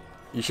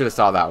 you should have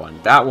saw that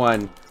one. That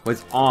one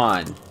was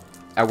on.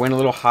 I went a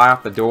little high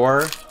off the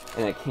door,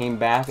 and it came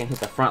back and hit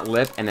the front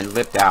lip, and then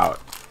lipped out.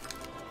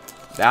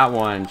 That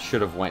one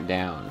should have went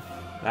down.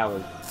 That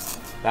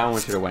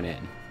one should have went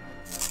in.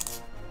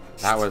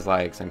 That was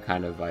like some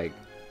kind of like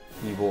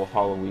evil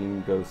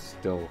Halloween ghost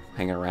still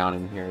hanging around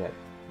in here that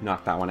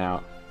knocked that one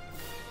out.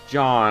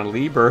 John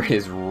Lieber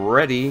is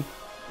ready,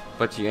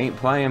 but you ain't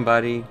playing,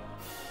 buddy.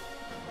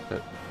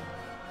 But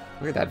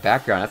look at that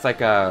background. That's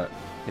like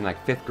in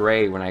like 5th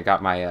grade when I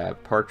got my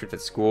portraits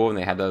at school, and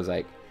they had those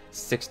like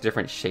 6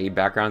 different shade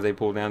backgrounds they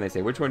pulled down. They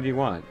say, which one do you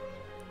want?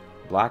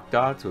 Black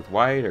dots with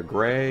white or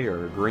gray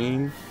or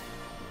green?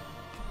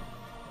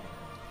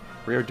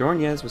 Rio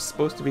Ordonez was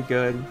supposed to be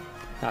good.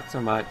 Not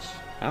so much.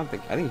 I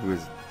think he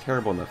was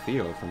terrible in the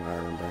field from what I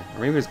remember. Or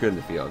maybe he was good in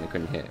the field and he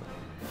couldn't hit.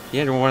 He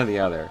had one or the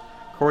other.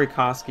 Corey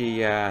Koski,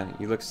 yeah,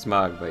 you looked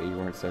smug, but you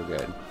weren't so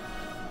good.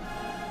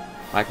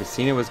 Mike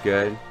Messina was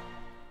good.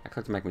 I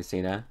collected Mike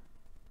Messina.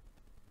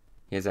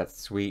 He has that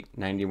sweet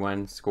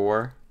 91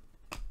 score.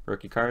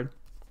 Rookie card.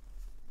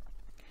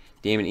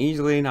 Damon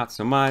Easley, not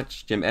so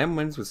much. Jim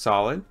Edmonds was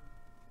solid.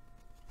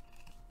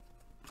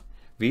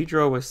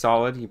 Vidro was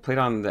solid. He played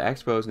on the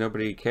Expos.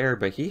 Nobody cared,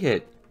 but he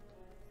hit...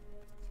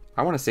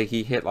 I want to say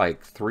he hit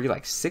like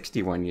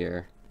 360 one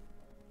year.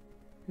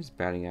 Here's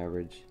batting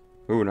average.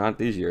 Ooh, not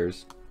these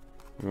years.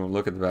 We won't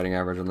look at the batting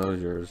average on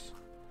those years.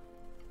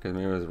 Because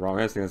maybe it was wrong.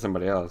 I was thinking of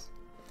somebody else.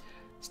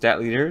 Stat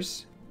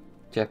leaders.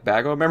 Jeff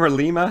Bagel. Remember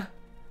Lima?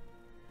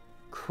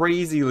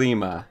 Crazy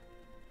Lima.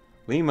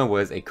 Lima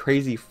was a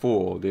crazy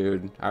fool,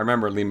 dude. I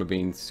remember Lima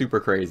being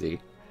super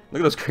crazy. Look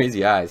at those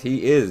crazy eyes.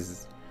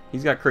 He's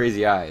got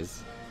crazy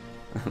eyes.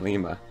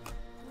 Lima.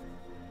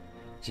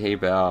 J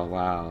Bell,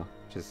 wow.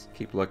 Just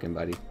keep looking,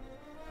 buddy.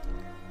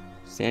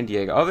 San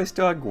Diego. Oh, they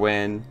still have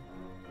Gwen.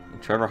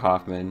 And Trevor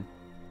Hoffman.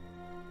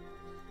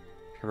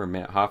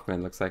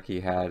 Hoffman looks like he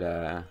had,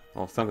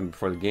 well, something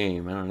before the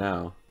game. I don't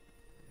know.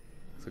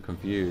 So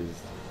confused.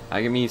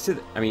 I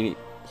mean,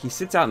 he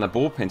sits out in the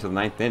bullpen till the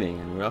 9th inning,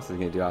 and what else is he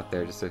gonna do out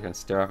there just to kind of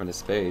stare up into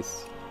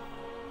space?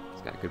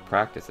 He's got good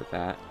practice at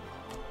that.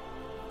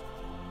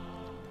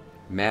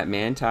 Matt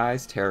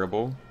Manti's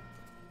terrible.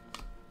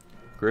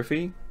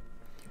 Griffey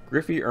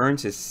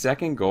earns his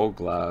 2nd Gold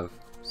Glove.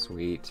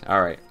 Sweet.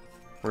 All right,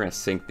 we're gonna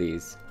sync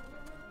these.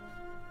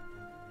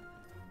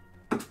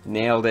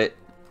 Nailed it.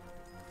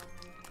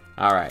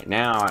 All right,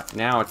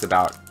 now it's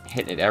about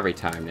hitting it every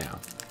time now.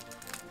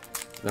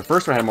 The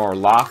first one had more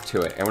loft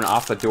to it. It went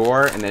off the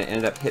door and then it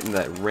ended up hitting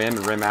the rim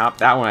and rim out.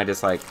 That one I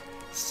just like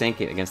sank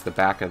it against the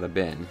back of the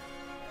bin.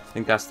 I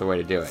think that's the way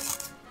to do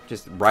it.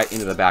 Just right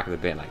into the back of the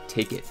bin. Like,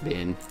 take it,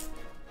 bin.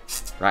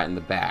 Right in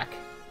the back.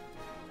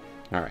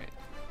 Alright.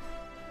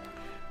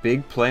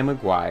 Big play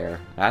McGuire.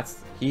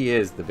 He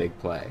is the big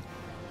play.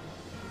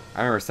 I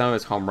remember some of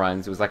his home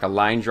runs. It was like a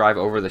line drive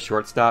over the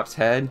shortstop's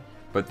head,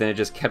 but then it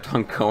just kept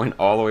on going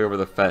all the way over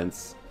the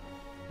fence.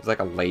 It was like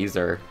a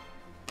laser.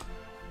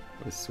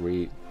 It was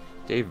sweet.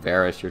 Dave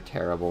Veras, you're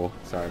terrible.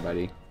 Sorry,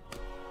 buddy.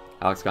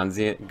 Alex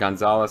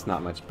Gonzalez,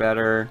 not much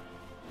better.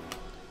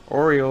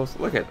 Orioles,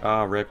 look at,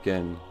 oh,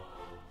 Ripken.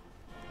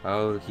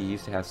 Oh, he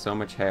used to have so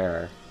much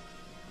hair.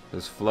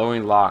 Those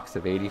flowing locks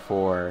of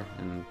 84.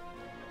 And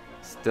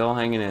still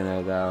hanging in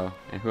there, though.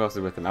 And who else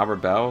is with him? Albert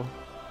Bell?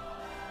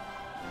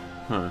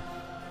 Huh.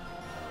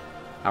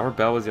 Albert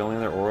Bell was the only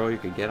other Oriole you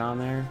could get on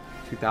there?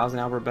 2000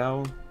 Albert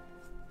Bell?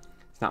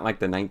 It's not like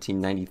the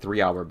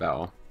 1993 Albert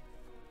Bell.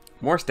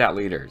 More stat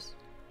leaders.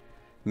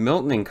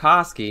 Milton and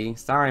Koski.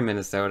 Sorry,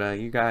 Minnesota.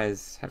 You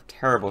guys have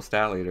terrible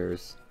stat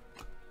leaders.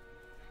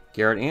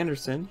 Garrett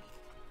Anderson.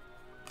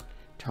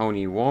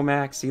 Tony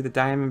Womack. See the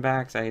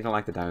Diamondbacks? I don't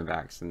like the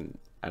Diamondbacks, and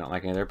I don't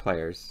like any of their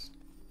players.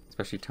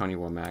 Especially Tony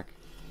Womack.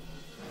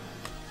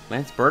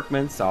 Lance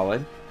Berkman,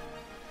 solid.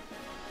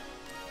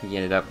 He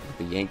ended up with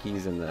the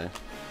Yankees and the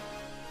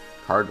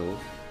Cardinals.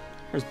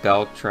 There's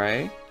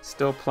Beltre.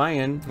 Still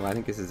playing. Well, I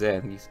think this is it. I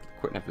think he's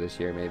quitting after this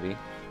year, maybe.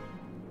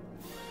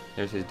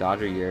 There's his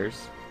Dodger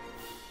years.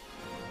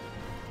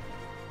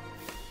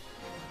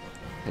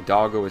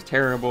 Hidalgo was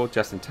terrible.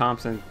 Justin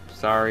Thompson,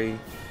 sorry.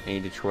 Any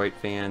Detroit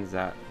fans,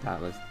 that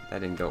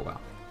didn't go well.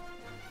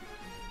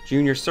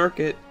 Junior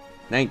circuit,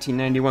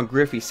 1991.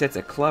 Griffey sets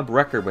a club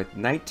record with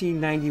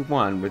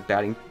 1991 with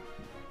batting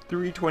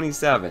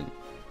 .327.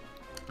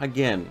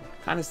 Again,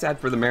 kind of sad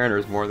for the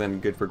Mariners more than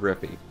good for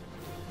Griffey.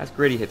 That's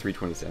great he hit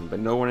 .327, but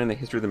no one in the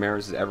history of the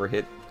Mariners has ever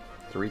hit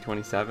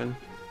 .327.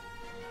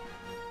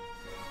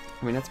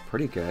 I mean, that's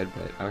pretty good,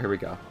 but... Oh, here we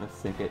go. Let's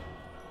sync it.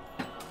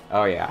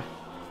 Oh, yeah.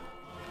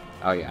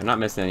 Oh, yeah. I'm not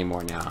missing any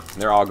more now.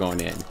 They're all going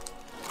in.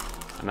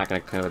 I'm not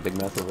going to clean up a big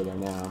mess over there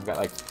now. I've got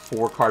like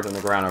 4 cards on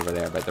the ground over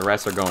there, but the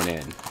rest are going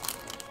in.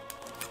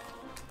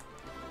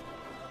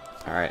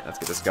 Alright, let's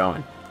get this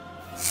going.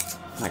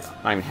 Like,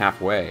 not even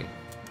halfway.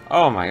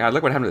 Oh my god,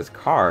 look what happened to this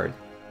card.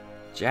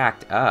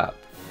 Jacked up.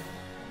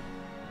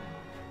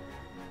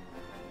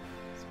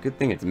 It's Good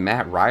thing it's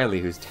Matt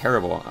Riley who's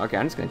terrible. Okay,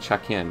 I'm just going to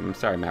chuck him. I'm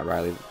sorry, Matt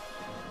Riley.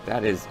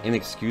 That is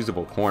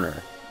inexcusable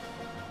corner.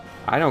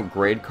 I don't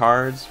grade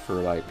cards for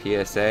like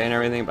PSA and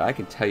everything, but I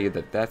can tell you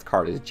that that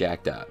card is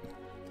jacked up.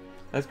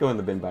 Let's go in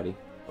the bin, buddy.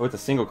 Oh, it's a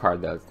single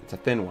card though. It's a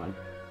thin one.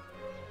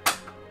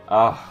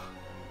 Oh,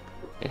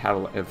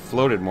 it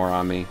floated more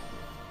on me.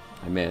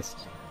 I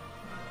missed.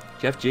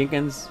 Jeff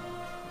Jenkins,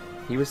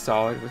 he was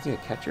solid. Was he a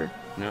catcher?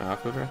 No,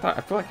 outfielder.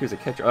 I feel like he was a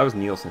catcher. Oh, that was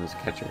Nielsen. Was a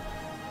catcher.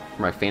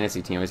 For my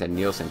fantasy team, I always had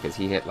Nielsen because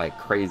he hit like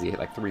crazy. He hit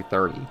like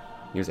 330.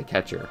 He was a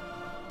catcher.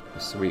 It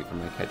was sweet for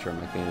my catcher on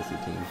my fantasy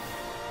team.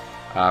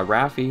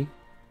 Raffy.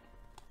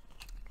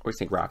 Always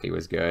think Raffy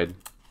was good.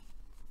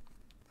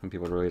 Some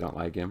people really don't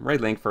like him. Ray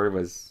Langford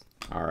was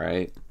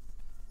alright.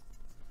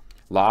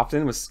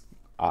 Lofton was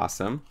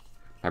awesome.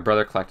 My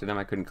brother collected him.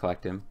 I couldn't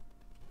collect him.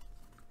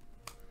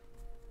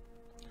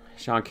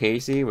 Sean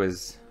Casey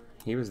was...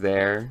 He was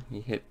there.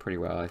 He hit pretty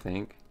well, I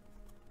think.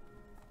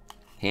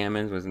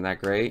 Hammonds wasn't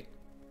that great.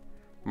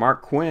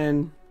 Mark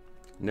Quinn.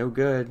 No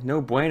good.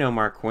 No bueno,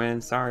 Mark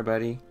Quinn. Sorry,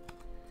 buddy.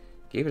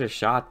 Gave it a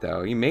shot,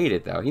 though. He made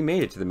it, though. He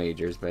made it to the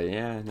majors, but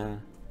yeah,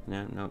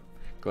 no.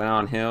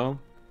 Glenn Hill.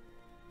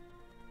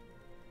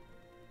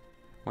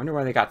 Wonder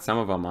why they got some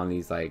of them on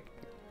these, like,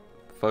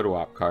 photo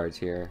op cards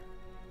here.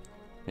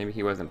 Maybe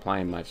he wasn't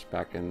playing much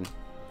back in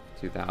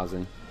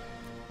 2000.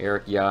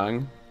 Eric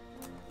Young.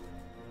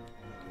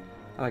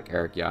 I like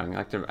Eric Young.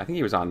 I think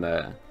he was on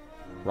the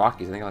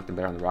Rockies. I think I liked him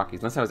better on the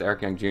Rockies. Unless that was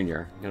Eric Young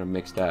Jr. Kind of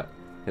mixed up.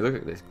 They look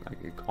at this like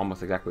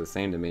almost exactly the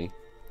same to me.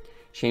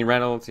 Shane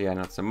Reynolds, yeah,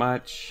 not so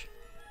much.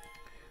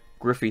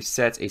 Griffey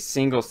sets a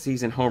single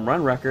season home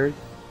run record.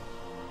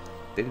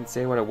 They didn't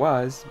say what it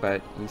was,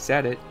 but he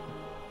said it.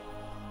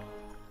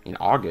 In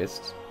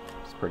August.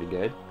 It's pretty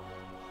good.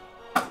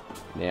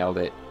 Nailed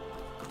it.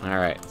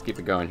 Alright, let's keep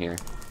it going here.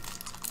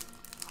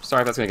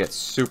 Sorry if that's going to get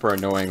super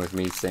annoying with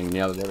me saying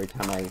nailed it every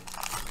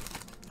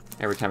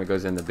time it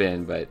goes in the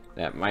bin, but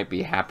that might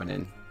be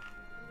happening.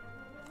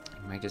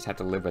 You might just have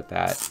to live with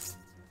that.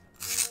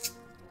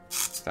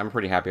 So I'm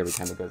pretty happy every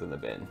time it goes in the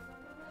bin.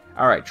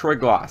 Alright, Troy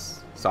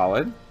Gloss.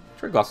 Solid.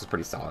 Troy Gloss is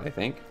pretty solid, I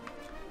think.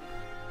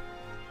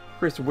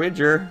 Chris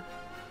Widger.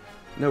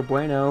 No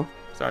bueno.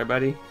 Sorry,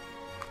 buddy.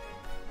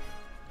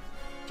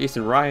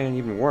 Jason Ryan,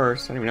 even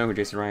worse. I don't even know who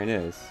Jason Ryan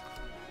is.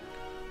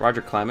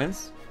 Roger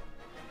Clemens.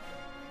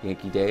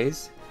 Yankee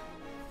Days.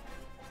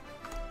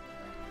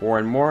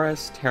 Warren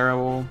Morris,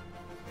 terrible.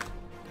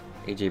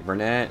 AJ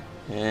Burnett,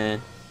 I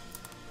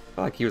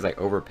feel like he was like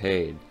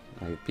overpaid.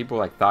 Like people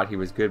like thought he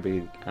was good, but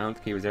I don't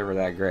think he was ever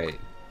that great.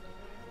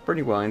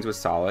 Bernie Williams was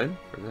solid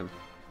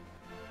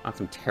on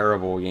some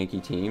terrible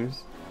Yankee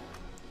teams.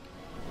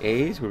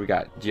 A's, where we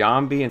got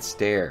Giambi and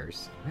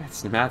Stairs.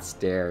 That's not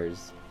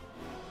Stairs.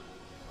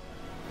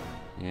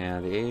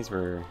 Yeah, the A's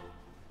were a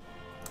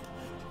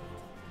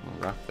little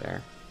rough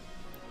there.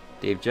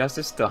 Dave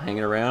Justice still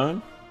hanging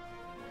around.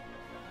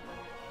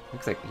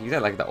 Looks like he's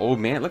got like the old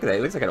man. Look at that.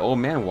 It looks like an old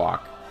man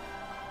walk.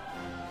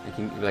 You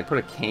can like put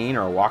a cane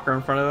or a walker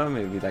in front of him,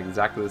 it'd be like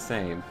exactly the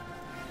same.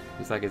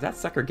 He's like, is that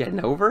sucker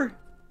getting over?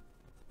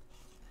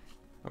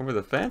 Over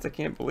the fence? I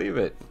can't believe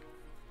it.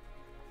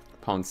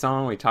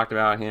 Ponsong, we talked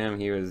about him.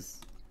 He was,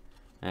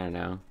 I don't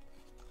know.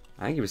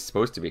 I think he was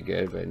supposed to be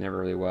good, but never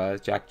really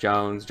was. Jack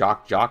Jones,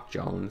 Jock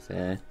Jones.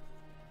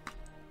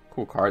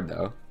 Cool card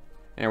though.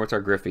 And what's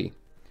our Griffey?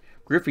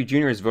 Griffey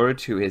Jr. is voted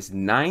to his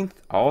 9th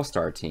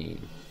All-Star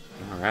team.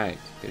 Alright,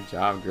 good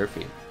job,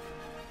 Griffey.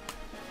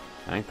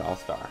 9th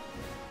All-Star.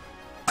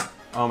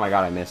 Oh my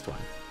god, I missed one.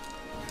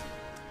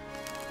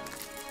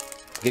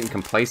 Getting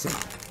complacent.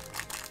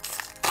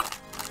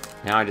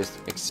 Now I just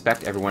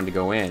expect everyone to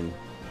go in.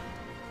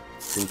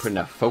 Didn't put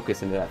enough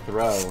focus into that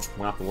throw.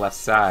 Went off the left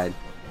side.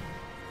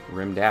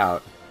 Rimmed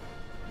out.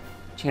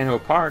 Chan-Ho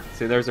Park.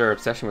 So there's our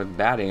obsession with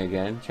batting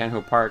again.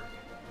 Chan-Ho Park.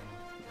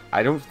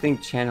 I don't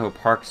think Chan-Ho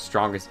Park's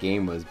strongest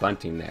game was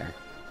bunting there.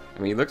 I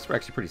mean, he looks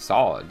actually pretty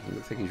solid. He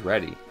looks like he's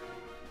ready.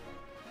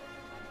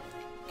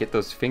 Get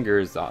those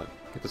fingers on.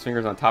 Get those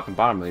fingers on top and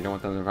bottom. You don't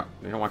want them.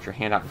 You don't want your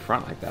hand out in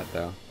front like that,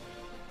 though.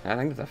 I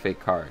think that's a fake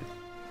card.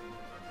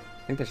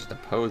 I think that's just a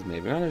pose,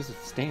 maybe. Oh, there's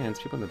stands,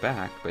 people in the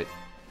back, but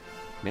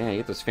man, you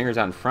get those fingers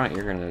out in front,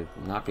 you're gonna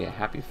not be a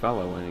happy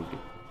fellow when you get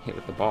hit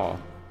with the ball.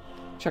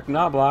 Chuck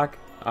Knobloch.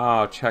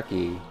 Oh,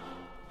 Chucky.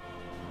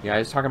 Yeah, I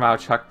was talking about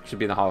how Chuck should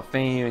be in the Hall of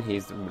Fame.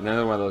 He's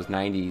another one of those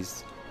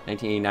 90s,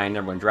 1989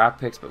 #1 draft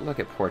picks, but look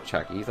at poor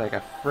Chucky. He's like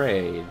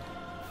afraid.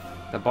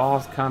 The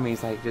ball's coming.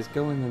 He's like, just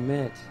go in the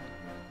mitt.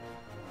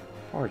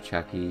 Poor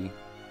Chucky.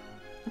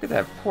 Look at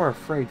that poor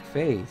afraid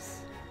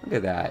face. Look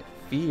at that.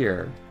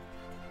 Fear.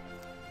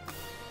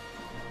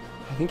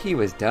 I think he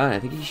was done. I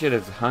think he should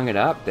have hung it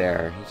up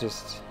there. He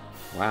just...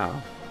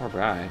 Wow. Poor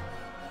guy.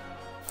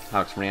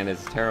 Alex Fernandez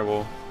is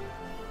terrible.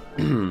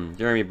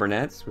 Jeremy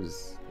Burnett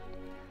was...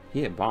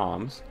 He hit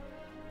bombs.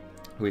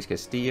 Luis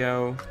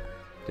Castillo.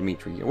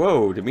 Dimitri.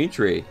 Whoa,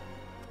 Dimitri.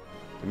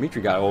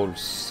 Dimitri got old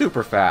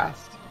super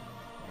fast.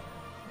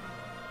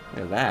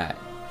 Look at that.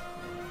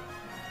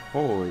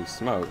 Holy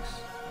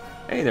smokes.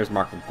 Hey, there's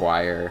Mark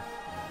McGuire.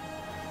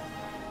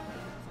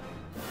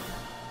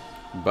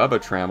 Bubba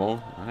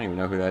Trammell. I don't even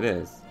know who that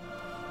is.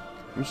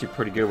 I'm usually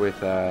pretty good with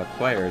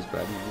players,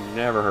 but I've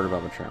never heard of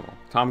Bubba Trammell.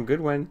 Tom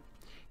Goodwin.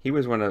 He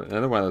was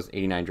another one of those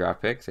 89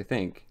 draft picks, I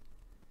think.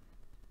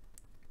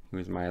 He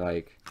was my,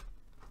 like,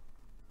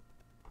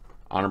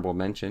 honorable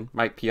mention.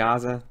 Mike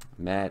Piazza.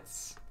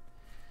 Mets.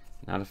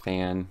 Not a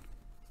fan.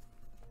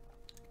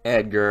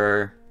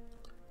 Edgar.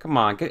 Come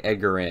on, get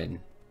Edgar in.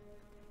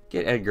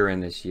 Get Edgar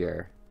in this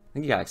year. I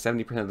think he got like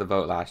 70% of the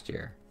vote last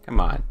year. Come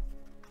on.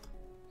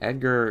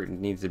 Edgar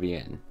needs to be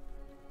in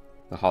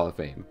the Hall of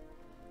Fame.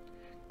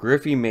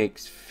 Griffey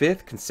makes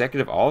 5th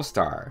consecutive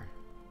All-Star.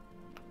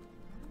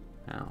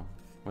 Wow.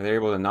 Well, they're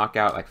able to knock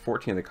out like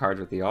 14 of the cards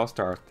with the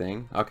All-Star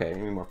thing. Okay,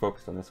 maybe more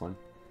focused on this one.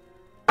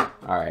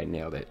 Alright,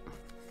 nailed it.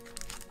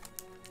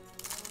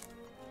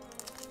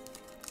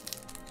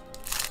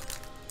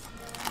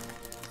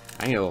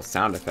 I need a little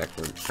sound effect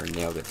for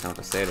nailed it. I don't have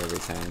to say it every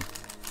time.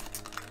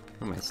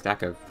 Oh, my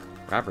stack of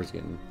wrappers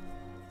getting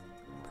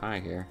high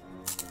here.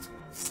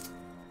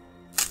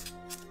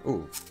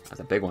 Ooh, that's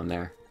a big one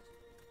there.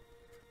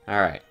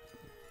 Alright.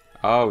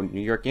 Oh,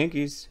 New York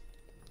Yankees.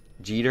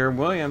 Jeter and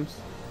Williams.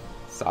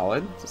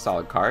 Solid. It's a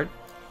solid card.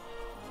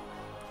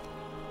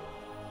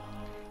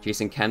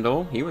 Jason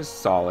Kendall. He was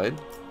solid.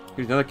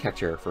 He was another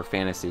catcher for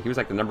fantasy. He was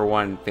like the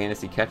 #1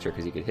 fantasy catcher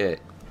because he could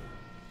hit.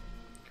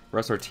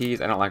 Russ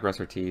Ortiz. I don't like Russ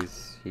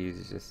Ortiz.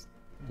 He's just,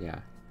 yeah.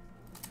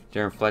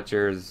 Jaron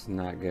Fletcher's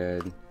not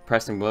good.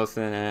 Preston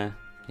Wilson,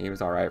 he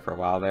was alright for a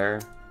while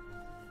there.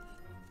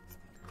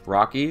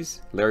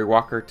 Rockies. Larry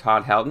Walker,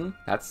 Todd Helton.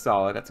 That's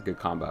solid. That's a good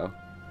combo.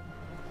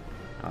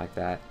 I like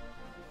that.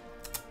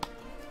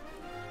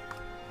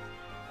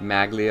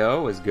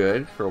 Maglio was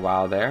good for a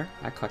while there.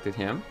 I collected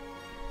him.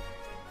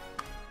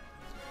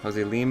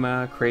 Jose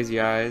Lima,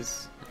 Crazy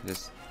Eyes.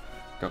 Just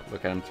don't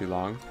look at him too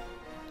long.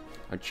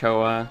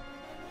 Ochoa.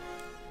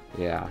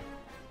 Yeah.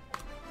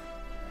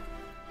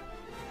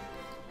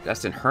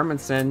 Dustin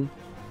Hermanson.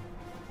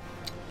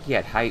 He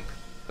had hype,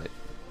 but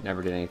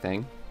never did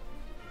anything.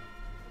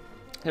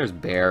 There's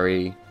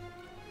Barry.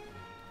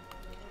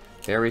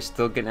 Barry's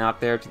still getting out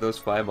there to those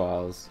fly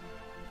balls.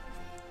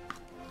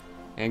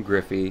 And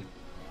Griffey.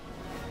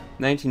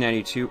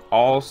 1992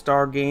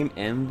 All-Star Game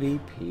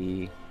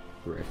MVP.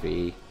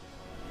 Griffey.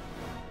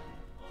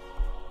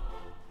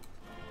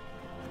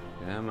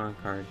 Come on,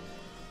 card.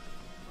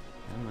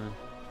 Come on.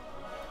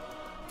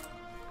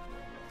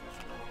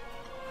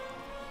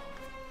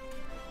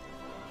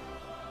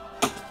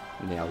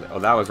 Nailed it. Oh,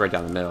 that was right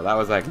down the middle. That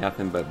was like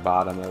nothing but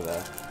bottom of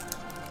the...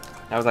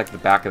 That was like the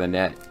back of the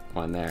net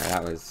one there.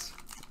 That was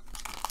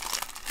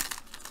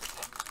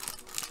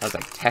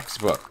like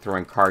textbook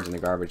throwing cards in the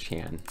garbage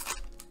can.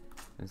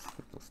 Those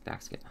little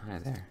stacks get high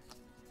there.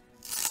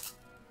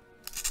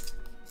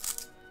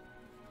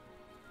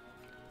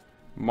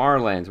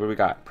 Marlins. What do we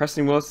got?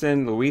 Preston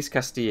Wilson, Luis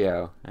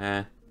Castillo.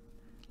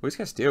 Luis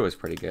Castillo was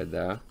pretty good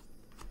though.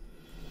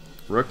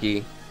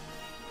 Rookie.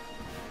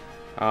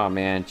 Oh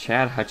man,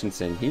 Chad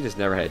Hutchinson. He just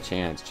never had a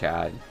chance,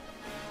 Chad.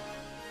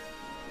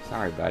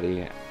 Sorry,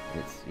 buddy.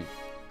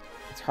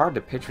 It's hard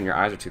to pitch when your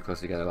eyes are too close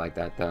together like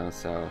that, though.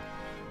 So,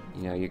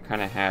 you know, you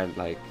kind of had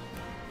like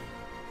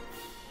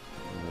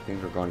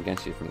things were going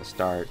against you from the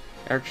start.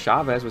 Eric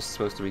Chavez was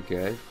supposed to be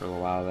good for a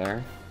little while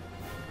there.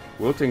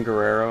 Wilton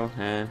Guerrero,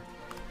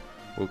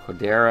 Will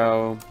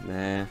Cordero,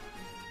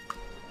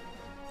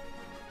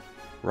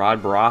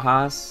 Rod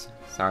Barajas,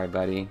 sorry,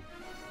 buddy.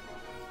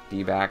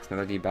 D-backs,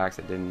 another D-backs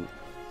that didn't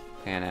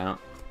pan out.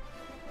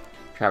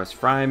 Travis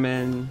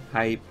Fryman,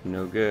 hype,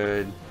 no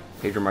good.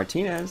 Pedro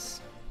Martinez.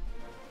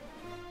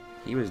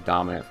 He was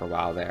dominant for a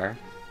while there.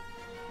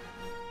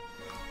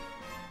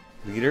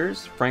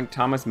 Leaders, Frank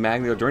Thomas,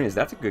 Maglio, Dornias.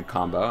 That's a good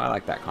combo. I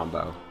like that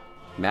combo.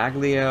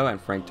 Maglio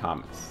and Frank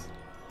Thomas.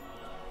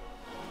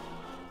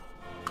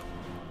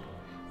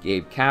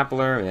 Gabe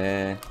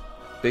Kapler,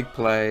 big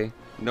play.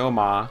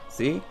 Nomar,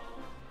 see?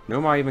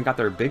 Nomar even got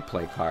their big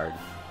play card.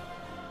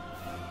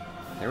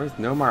 There was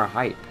Nomar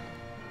hype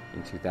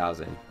in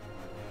 2000.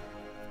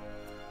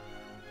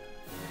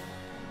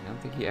 I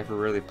don't think he ever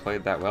really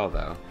played that well,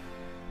 though.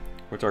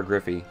 What's our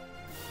Griffey?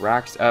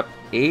 Racks up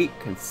 8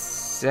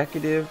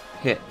 consecutive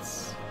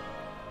hits.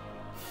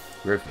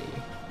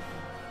 Griffey.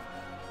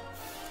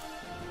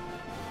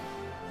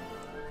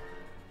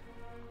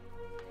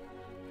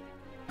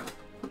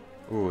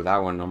 Ooh, that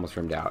one almost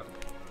rimmed out.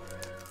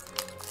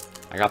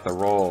 I got the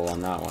roll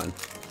on that one.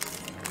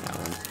 That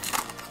one.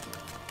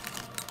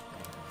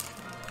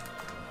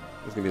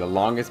 This is going to be the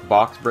longest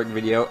box break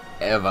video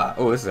ever.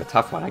 Oh, this is a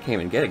tough one. I can't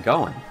even get it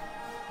going.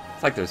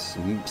 It's like there's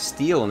some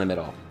steel in the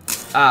middle.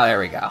 Ah, there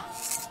we go.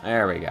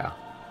 There we go.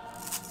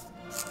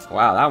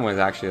 Wow, that one was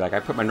actually like I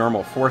put my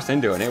normal force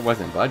into it and it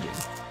wasn't budging.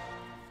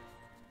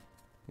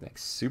 Like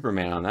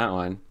Superman on that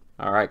one.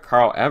 Alright,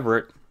 Carl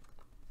Everett.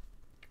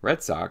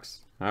 Red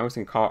Sox. I always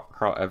think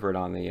Carl Everett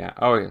on the...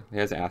 oh, he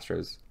has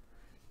Astros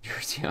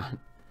jersey on.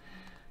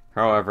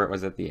 Carl Everett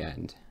was at the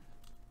end.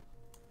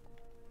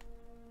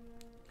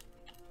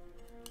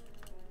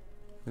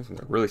 These ones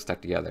are really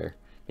stuck together.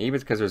 Maybe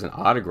it's because there's an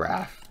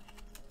autograph.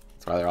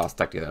 That's why they're all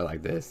stuck together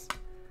like this.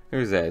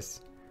 Who's this?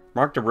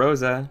 Mark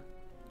DeRosa.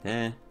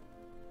 Eh.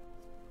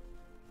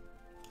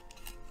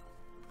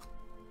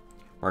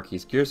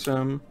 Marquise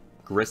Grissom.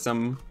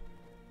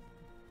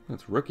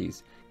 That's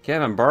rookies.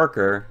 Kevin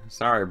Barker.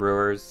 Sorry,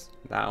 Brewers.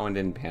 That one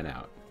didn't pan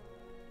out.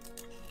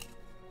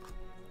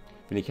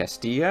 Vinny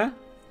Castilla.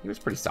 He was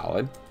pretty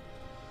solid.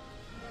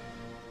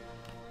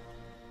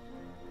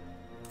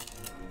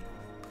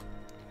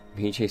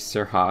 BJ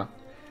Surhoff.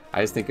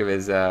 I just think of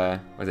his,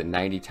 was it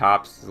 90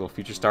 Tops? His little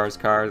Future Stars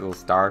card. Little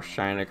star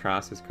shining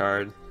across his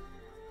card.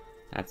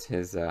 That's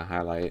his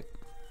highlight.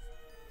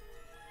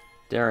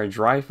 Darren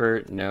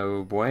Dreifert.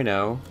 No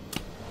bueno.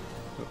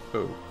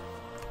 Oh.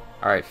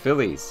 Alright,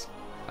 Phillies.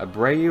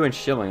 Abreu and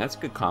Schilling. That's a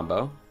good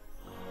combo.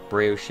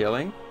 Abreu,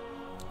 Schilling.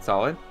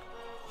 Solid.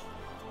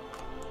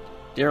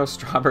 Darryl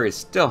Strawberry is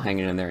still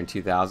hanging in there in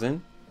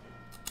 2000.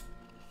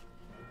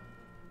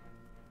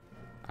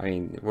 I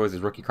mean, what was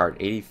his rookie card?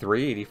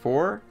 83,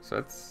 84? So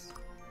that's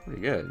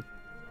pretty good.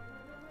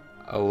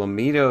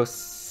 Olamido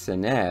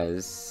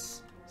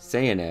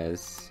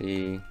Sayanez.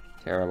 He,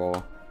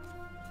 terrible.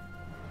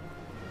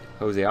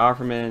 Jose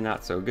Offerman,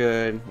 not so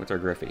good. What's our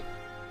Griffey?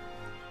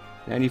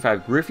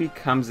 95. Griffey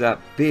comes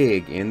up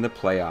big in the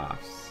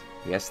playoffs.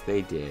 Yes,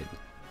 they did.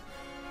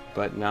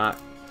 But not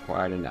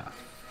quite enough.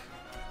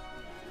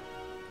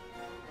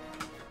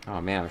 Oh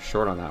man, I was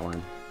short on that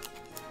one.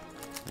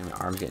 And my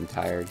arm's getting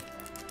tired.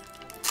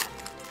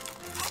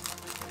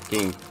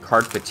 Getting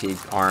card fatigue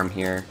arm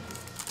here.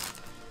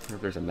 I wonder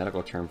if there's a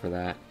medical term for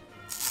that.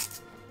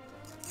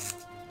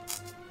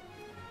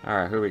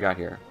 Alright, who do we got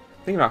here?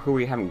 Thinking about who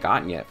we haven't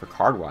gotten yet for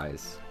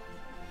card-wise.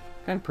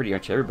 Gotten pretty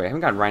much everybody. I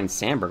haven't gotten Ryan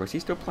Sandberg. Was he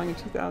still playing in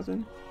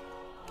 2000?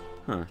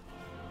 Huh.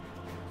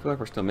 I feel like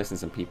we're still missing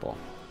some people.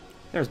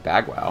 There's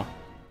Bagwell.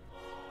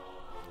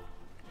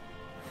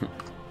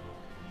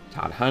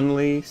 Todd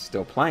Hundley,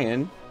 still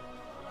playing.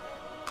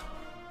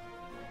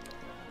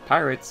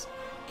 Pirates,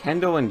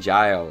 Kendall and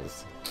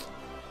Giles.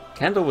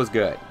 Kendall was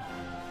good.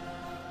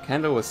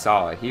 Kendall was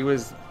solid. He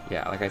was,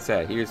 yeah, like I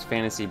said, he was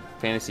fantasy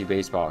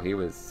baseball. He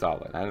was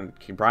solid.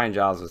 Brian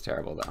Giles was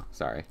terrible though.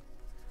 Sorry.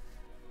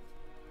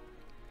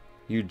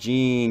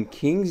 Eugene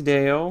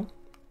Kingsdale.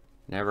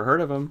 Never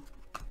heard of him.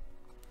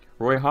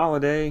 Roy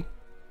Halladay.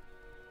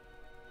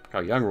 Look how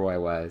young Roy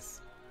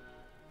was.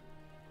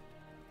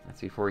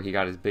 That's before he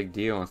got his big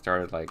deal and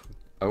started like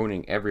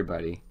owning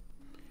everybody.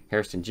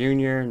 Harrison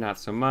Jr. Not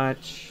so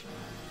much.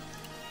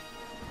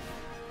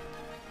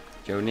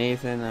 Joe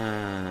Nathan.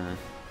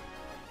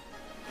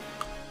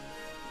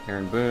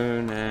 Aaron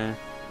Boone.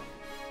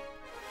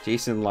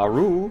 Jason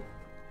LaRue.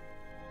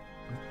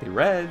 The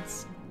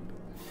Reds.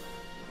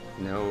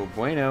 No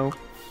bueno.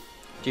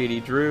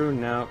 JD Drew.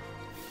 No.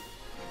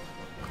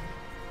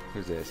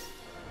 Who's this?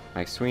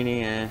 Mike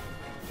Sweeney.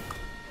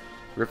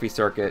 Griffey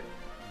Circuit.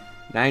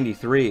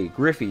 93.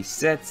 Griffey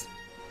sets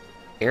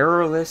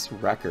errorless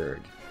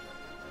record.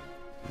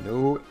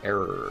 No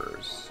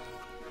errors.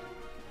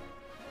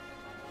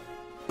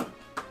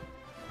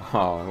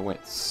 Oh, it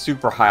went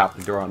super high off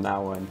the door on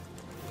that one.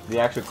 The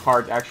actual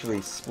card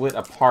actually split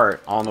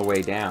apart on the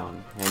way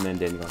down and then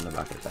didn't go in the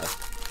bucket though.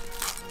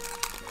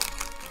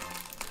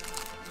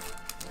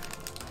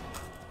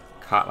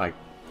 Caught like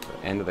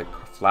the end of the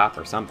flap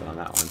or something on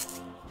that one.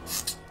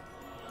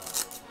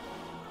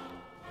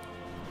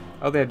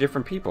 Oh, they have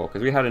different people,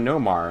 because we had a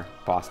Nomar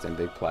Boston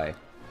big play.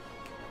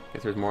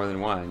 Guess there's more than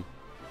one.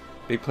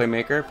 Big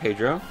playmaker,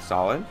 Pedro,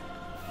 solid.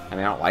 I mean,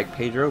 I don't like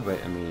Pedro, but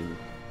I mean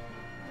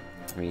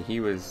he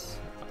was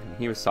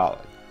solid.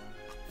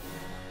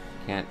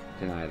 Can't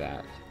deny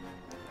that.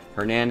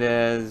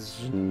 Hernandez,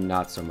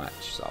 not so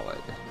much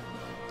solid.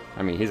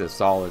 I mean, he's a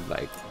solid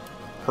like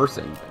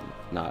person, but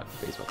not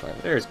a baseball player.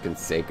 There's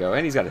Canseco,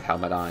 and he's got his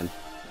helmet on.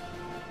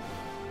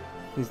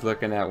 He's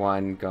looking at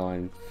one,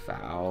 going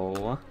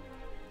foul.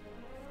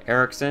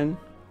 Erickson.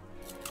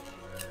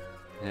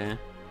 Yeah.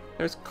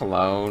 There's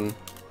Cologne.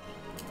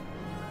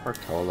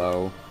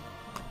 Bartolo.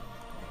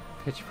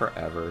 Pitch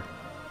forever.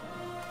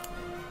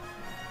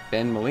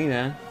 Ben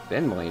Molina.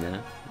 Ben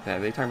Molina? Are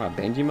they talking about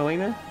Benji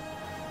Molina?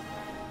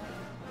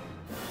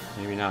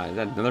 Maybe not. Is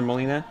that another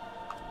Molina?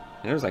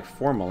 And there's like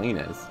 4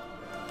 Molinas.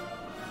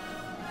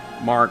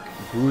 Mark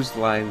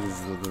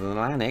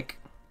Gruzlanik.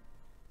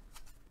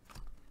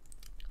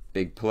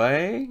 Big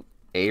play.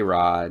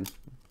 A-Rod.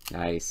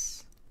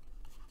 Nice.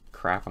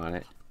 Crap on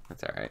it.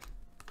 That's alright.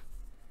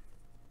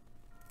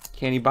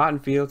 Kenny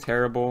Bottenfield,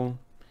 terrible.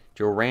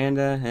 Joe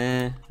Randa,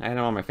 I had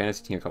him on my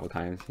fantasy team a couple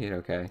times. He did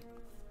okay.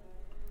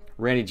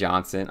 Randy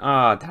Johnson,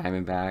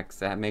 Diamondbacks.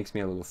 That makes me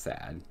a little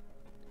sad.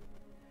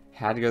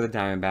 Had to go to the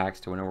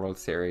Diamondbacks to win a World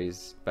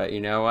Series. But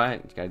you know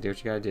what? You gotta do what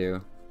you gotta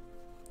do.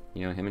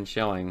 You know, him and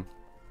Schilling.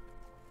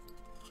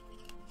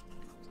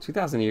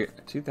 2000.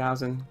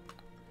 Is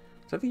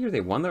that the year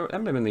they won that might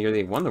have been the year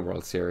they won the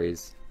World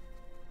Series.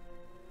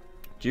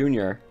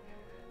 Junior.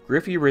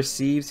 Griffey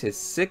receives his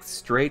 6th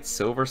straight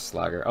Silver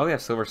Slugger. Oh, they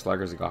have Silver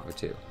Sluggers to go off of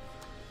too.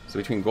 So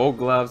between Gold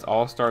Gloves,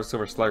 All-Star,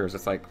 Silver Sluggers,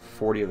 that's like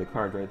 40 of the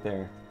cards right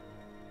there.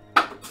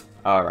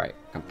 Alright,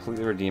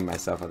 completely redeemed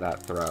myself with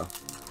that throw.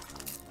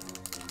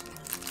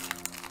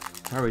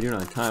 How are we doing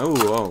on time? Ooh,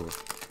 oh,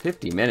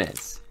 50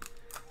 minutes.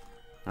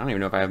 I don't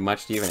even know if I have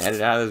much to even edit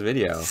out of this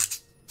video.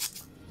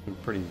 Some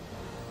pretty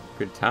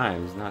good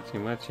times, not too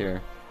much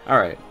here.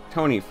 Alright,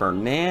 Tony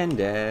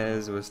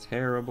Fernandez was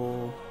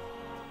terrible.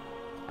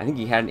 I think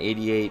he had an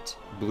 88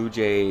 Blue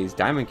Jays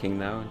Diamond King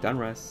though,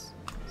 Dunruss.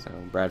 So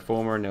Brad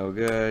Fulmer, no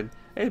good.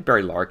 Hey,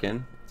 Barry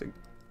Larkin.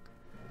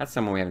 That's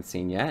someone we haven't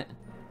seen yet.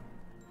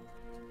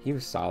 He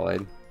was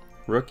solid.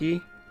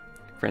 Rookie,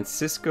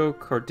 Francisco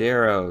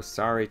Cordero.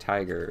 Sorry,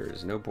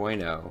 Tigers. No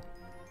bueno.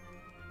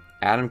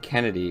 Adam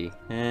Kennedy.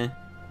 Eh.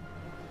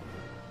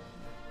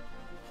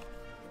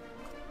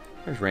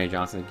 There's Randy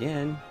Johnson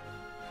again.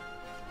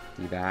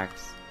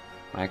 D-backs.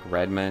 Mike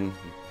Redmond.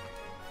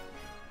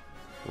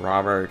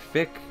 Robert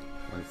Fick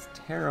was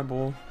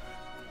terrible.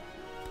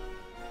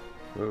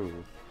 Whoa.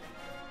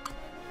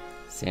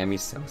 Sammy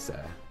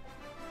Sosa.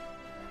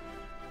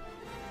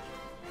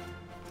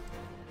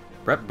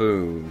 Brett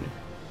Boone.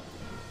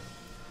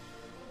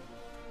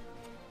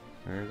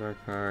 Where's our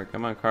card?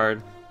 Come on,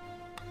 card.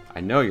 I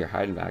know you're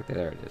hiding back there.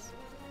 There it is.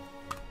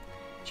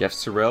 Jeff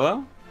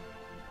Cirillo.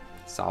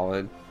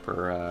 Solid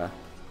for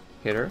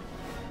hitter.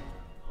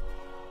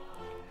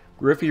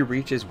 Griffey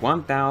reaches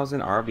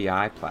 1,000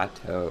 RBI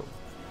plateau.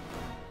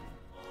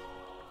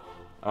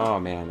 Oh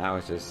man, that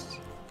was just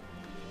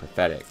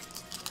pathetic.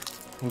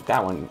 I think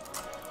that one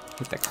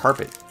hit the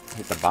carpet,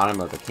 hit the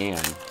bottom of the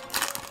can.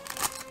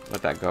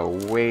 Let that go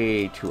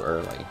way too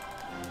early.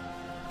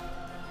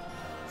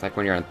 It's like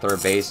when you're on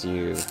third base and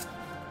you're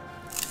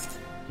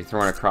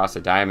throwing across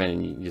a diamond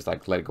and you just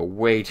like let it go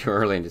way too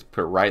early and just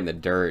put it right in the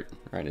dirt,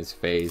 right in his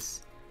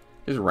face.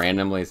 Just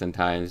randomly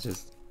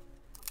sometimes,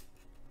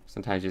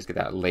 sometimes you just get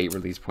that late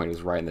release point, it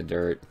was right in the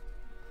dirt.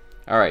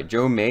 Alright,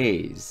 Joe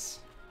Mays.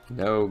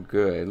 No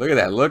good. Look at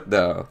that look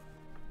though.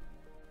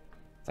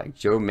 It's like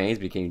Joe Mays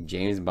became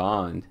James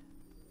Bond.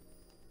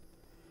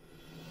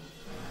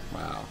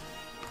 Wow.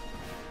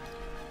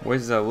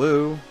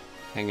 Lou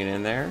hanging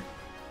in there.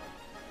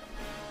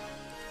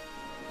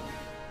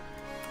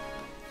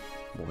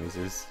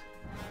 Moises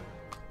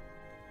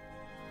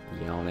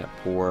yelling at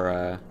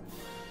poor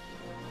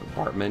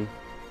Bartman.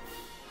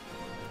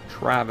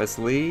 Travis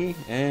Lee,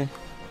 eh.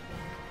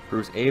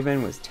 Bruce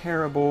Avon was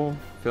terrible.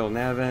 Phil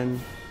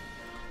Nevin,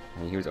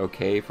 and he was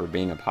okay for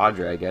being a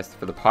Padre, I guess.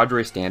 For the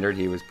Padre standard,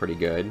 he was pretty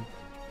good.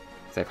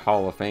 It's like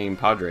Hall of Fame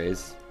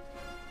Padres.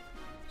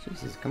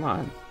 Jesus, come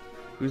on.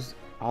 Who's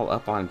all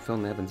up on Phil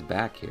Nevin's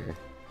back here?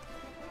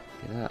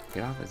 Get up.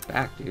 Get off his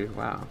back, dude.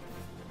 Wow.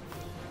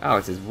 Oh,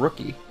 it's his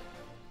rookie.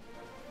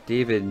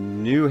 David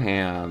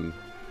Newham.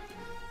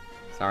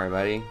 Sorry,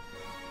 buddy.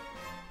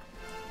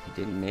 He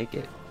didn't make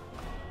it.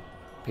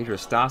 Pedro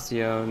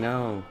Stasio.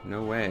 No.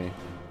 No way.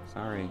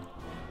 Sorry.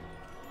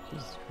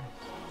 Jesus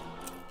Christ.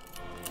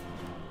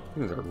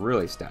 Things are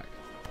really stuck.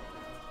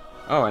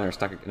 Oh, and they're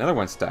stuck. Another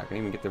one's stuck. I didn't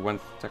even get the one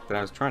stuck that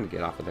I was trying to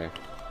get off of there.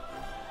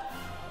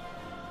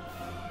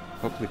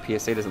 Hopefully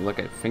PSA doesn't look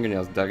at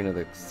fingernails dug into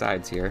the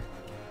sides here.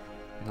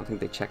 I don't think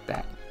they checked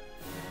that.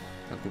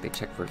 I don't think they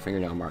checked for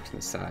fingernail marks on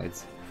the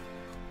sides.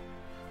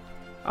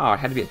 Oh, it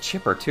had to be a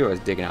chipper too. I was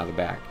digging out of the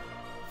back.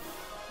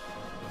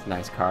 It's a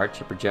nice card.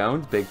 Chipper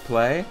Jones, big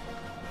play.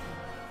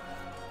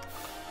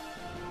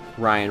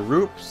 Ryan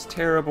Roops,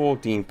 terrible.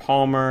 Dean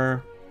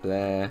Palmer,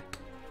 bleh.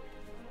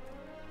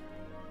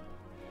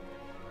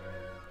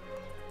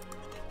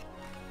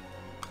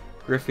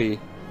 Griffey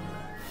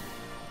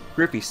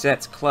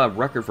sets club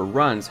record for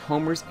runs,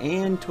 homers,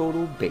 and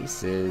total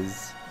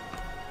bases.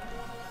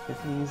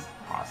 Griffey's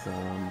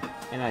awesome.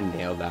 And I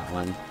nailed that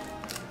one.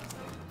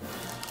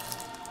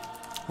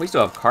 We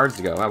still have cards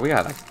to go. Wow, we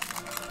got like...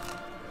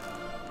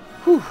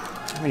 Whew.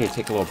 I need to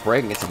take a little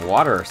break and get some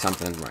water or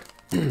something.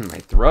 My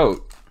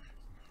throat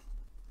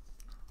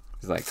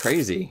is like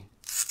crazy.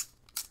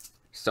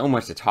 So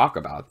much to talk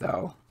about,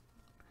 though.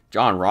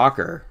 John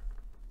Rocker.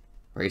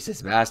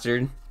 Racist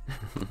bastard.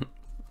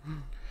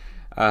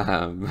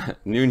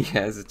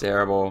 Nunez is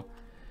terrible.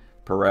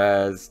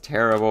 Perez,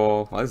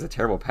 terrible. Well, this is a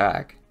terrible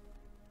pack.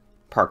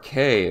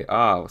 Parquet.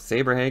 Oh,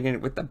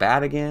 Saberhagen with the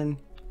bat again.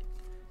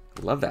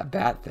 Love that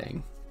bat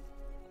thing.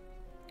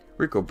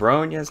 Rico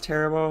Bronya is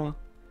terrible.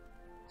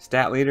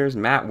 Stat leaders,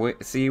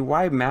 see,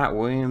 why Matt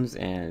Williams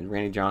and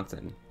Randy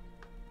Johnson?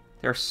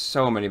 There are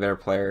so many better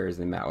players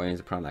than Matt Williams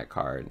to put on that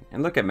card.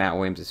 And look at Matt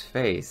Williams'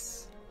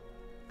 face.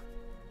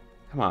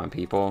 Come on,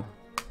 people.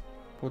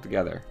 Pull it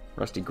together.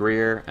 Rusty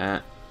Greer,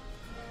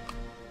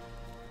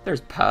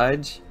 There's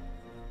Pudge.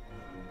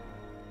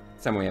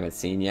 Someone we haven't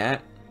seen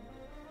yet.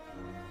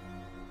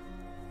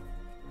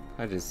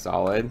 Pudge is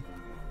solid.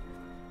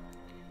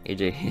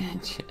 AJ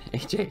Hinch.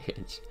 AJ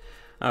Hinch.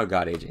 Oh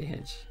god, AJ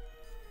Hinch.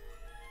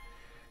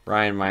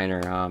 Brian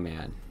Miner, oh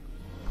man.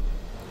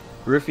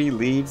 Griffey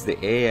leads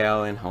the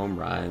AL in home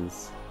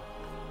runs.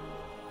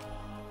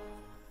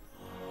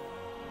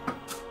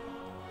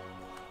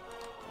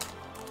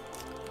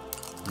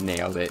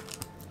 Nailed it.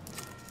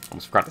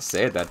 Almost forgot to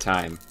say it that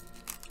time.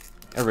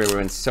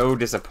 Everyone's so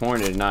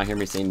disappointed to not hear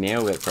me say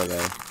nail it for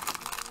the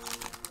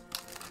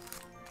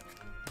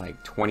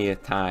like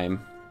 20th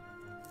time.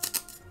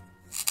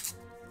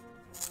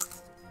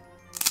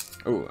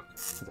 Ooh,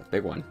 that's a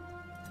big one.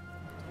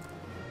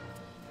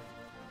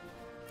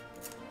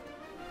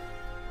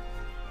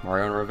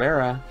 Mario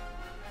Rivera.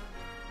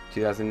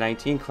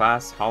 2019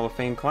 class, Hall of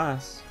Fame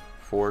class.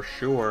 For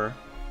sure.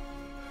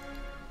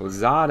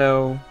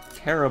 Lozado.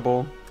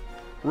 Terrible.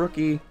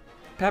 Rookie.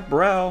 Pat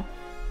Burrell.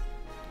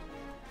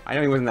 I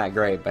know he wasn't that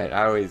great, but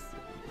I always...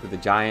 With the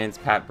Giants,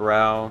 Pat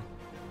Burrell.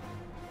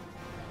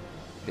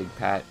 Big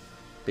Pat.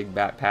 Big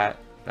Bat Pat.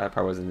 That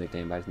probably wasn't a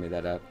nickname, but I just made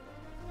that up.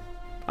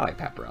 I like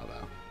Pat Burrell,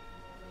 though.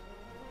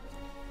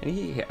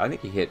 And I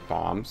think he hit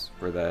bombs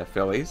for the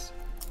Phillies.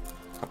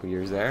 A couple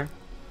years there.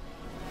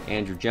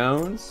 Andrew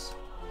Jones.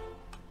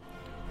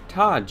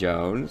 Todd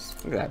Jones.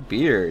 Look at that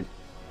beard.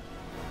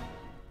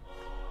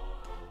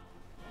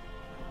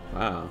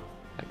 Wow.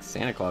 Like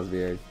Santa Claus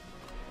beard.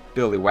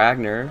 Billy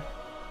Wagner.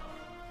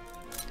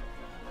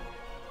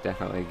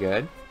 Definitely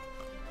good.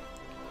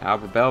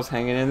 Albert Bell's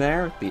hanging in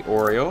there with the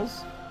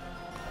Orioles.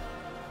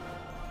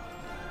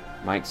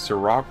 Mike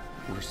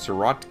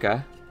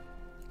Sorotka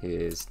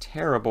is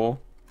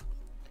terrible.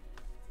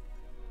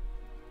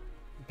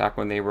 Back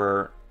when they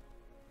were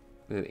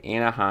the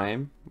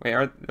Anaheim. Wait,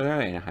 they're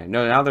not Anaheim.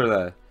 No, now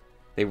they're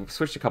they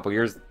switched a couple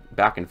years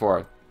back and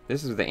forth.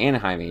 This is the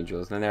Anaheim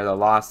Angels. Then they're the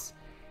Los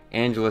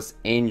Angeles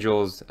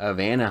Angels of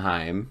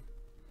Anaheim.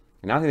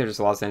 And now I think they're just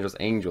Los Angeles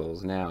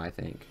Angels now, I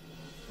think.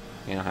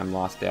 Anaheim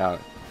lost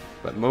out.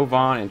 But Mo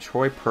Vaughn and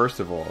Troy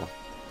Percival.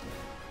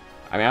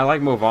 I mean, I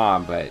like Mo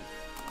Vaughn, but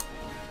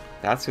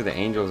that's who the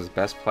Angels'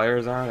 best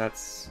players are?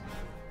 That's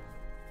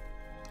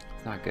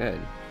not good.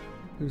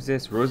 Who's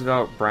this?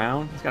 Roosevelt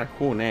Brown? He's got a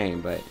cool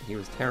name, but he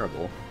was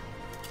terrible.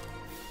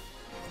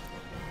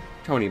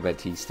 Tony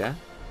Batista.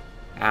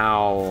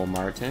 Al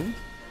Martin.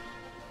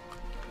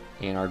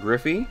 And our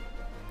Griffey.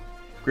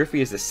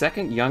 Griffey is the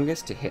second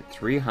youngest to hit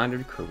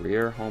 300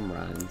 career home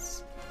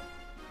runs.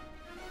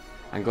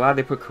 I'm glad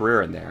they put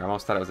career in there. I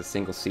almost thought it was a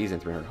single season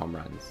 300 home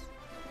runs.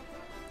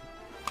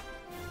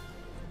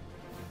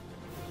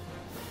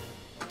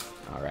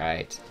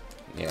 Alright.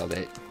 Nailed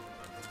it.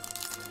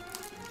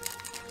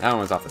 That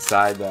one was off the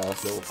side though,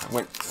 so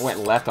I went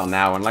left on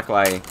that one. Luckily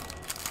I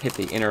hit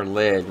the inner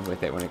lid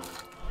with it when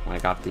I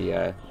got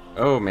the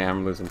oh man,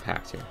 I'm losing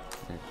packs here.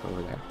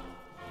 Over there.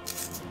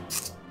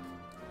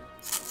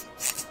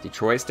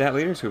 Detroit stat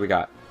leaders, who we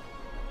got?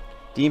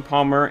 Dean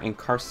Palmer and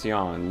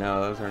Carcion.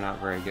 No, those are not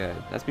very good.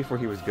 That's before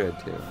he was good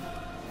too.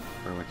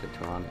 Before he went to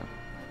Toronto.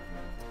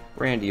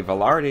 Randy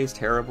Velarde's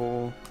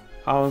terrible.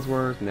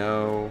 Hollinsworth,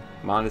 no.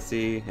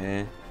 Mondesi,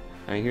 eh.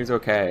 I mean, he was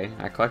okay.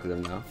 I collected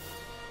him though.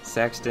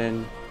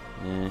 Sexton,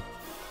 eh.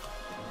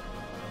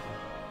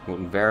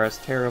 Wilton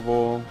Veras,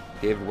 terrible.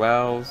 David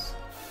Wells,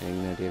 yeah, you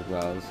know David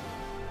Wells.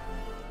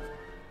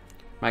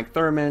 Mike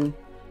Thurman.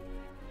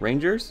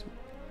 Rangers,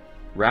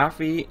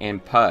 Ralphie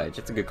and Pudge.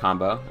 That's a good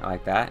combo. I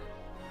like that.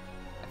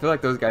 I feel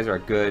like those guys are a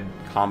good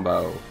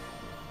combo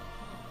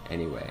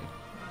anyway.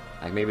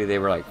 Like maybe they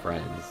were like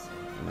friends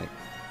and like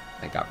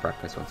they got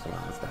breakfast once in a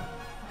while and stuff.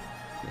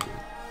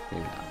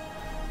 Maybe not.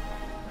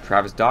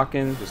 Travis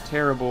Dawkins was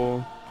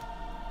terrible.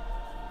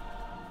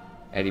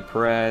 Eddie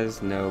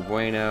Perez, no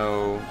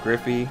bueno.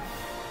 Griffey,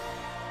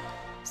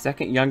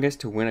 second youngest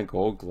to win a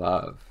Gold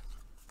Glove.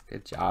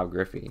 Good job,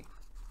 Griffey.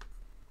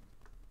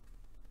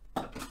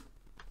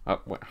 Oh,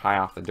 went high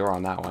off the door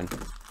on that one.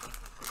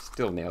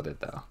 Still nailed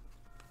it though.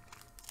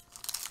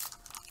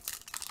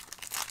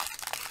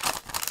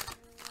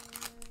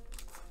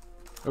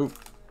 Oh,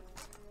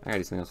 I gotta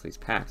do something else with these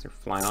packs. They're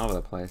flying all over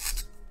the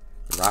place.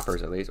 The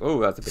wrappers, at least. Oh,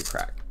 that's a big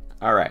crack.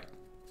 All right.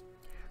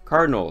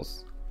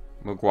 Cardinals.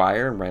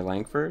 McGuire and Ray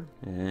Langford.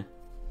 Eh.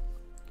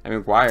 I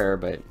mean, McGuire,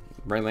 but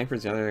Ray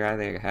Langford's the other guy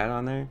they had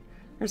on there.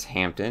 There's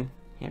Hampton.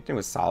 Hampton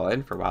was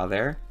solid for a while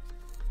there.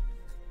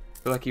 I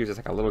feel like he was just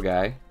like a little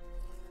guy.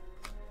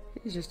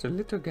 He's just a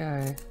little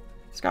guy.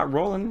 Scott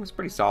Rowland was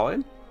pretty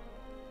solid.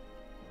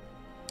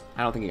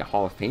 I don't think he's a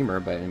Hall of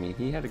Famer, but I mean,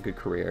 he had a good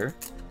career.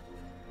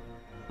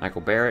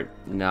 Michael Barrett,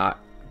 not.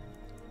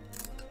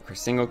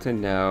 Chris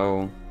Singleton,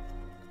 no.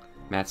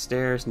 Matt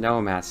Stairs, no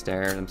Matt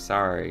Stairs. I'm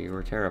sorry, you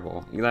were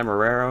terrible. Eli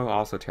Marrero,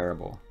 also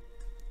terrible.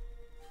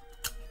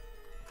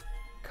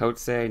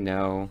 Coatsay,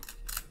 no.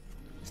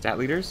 Stat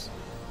leaders?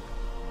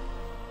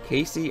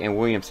 Casey and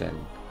Williamson.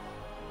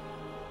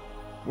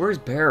 Where's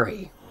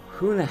Barry?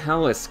 Who in the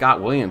hell is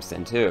Scott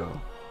Williamson, too?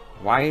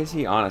 Why is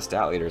he on a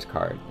stat leaders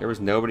card? There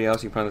was nobody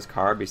else you put on this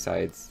card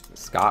besides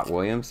Scott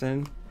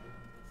Williamson?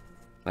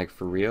 Like,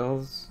 for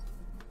reals?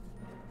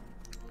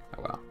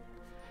 Oh, well.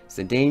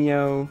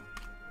 Cedeno.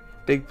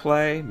 Big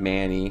play.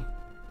 Manny.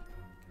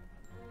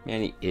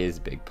 Manny is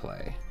big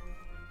play.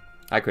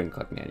 I couldn't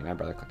collect Manny. My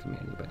brother collected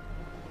Manny, but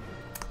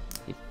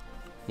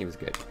he was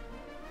good.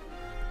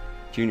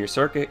 Junior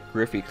Circuit.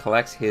 Griffey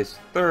collects his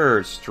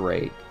third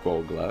straight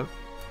Gold Glove.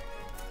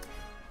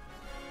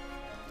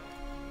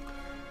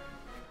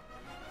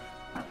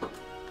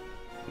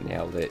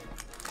 Nailed it.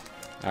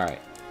 Alright.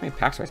 How many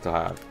packs do I still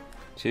have?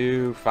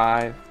 2,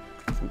 5.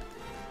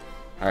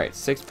 Alright,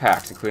 6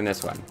 packs, including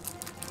this one.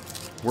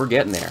 We're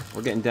getting there.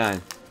 We're getting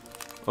done.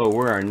 Oh,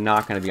 we are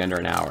not going to be under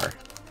an hour.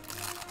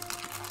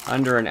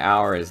 Under an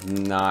hour is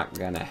not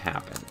gonna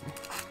happen.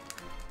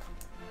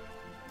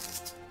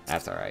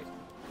 That's alright.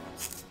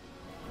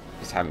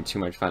 Just having too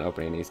much fun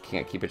opening these.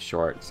 Can't keep it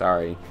short.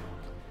 Sorry.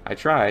 I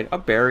tried. Oh,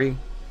 Barry.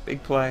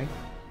 Big play.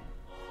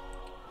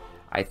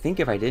 I think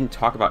if I didn't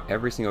talk about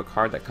every single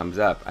card that comes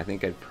up, I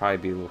think I'd probably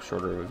be a little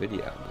shorter of a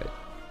video.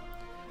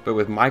 But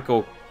with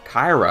Michael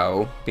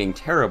Cairo being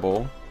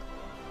terrible,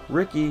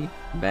 Ricky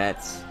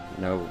Betts,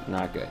 no,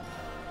 not good.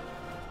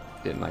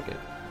 Didn't like it.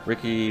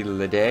 Ricky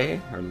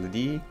Lede, or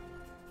Lede,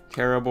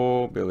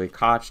 terrible. Billy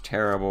Koch,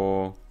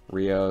 terrible.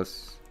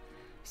 Rios,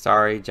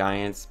 sorry,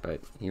 Giants, but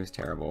he was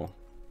terrible.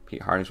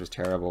 Pete Hardings was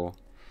terrible.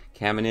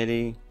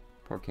 Caminiti,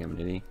 poor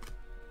Caminiti.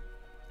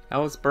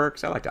 Ellis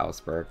Burks, I liked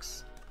Ellis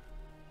Burks.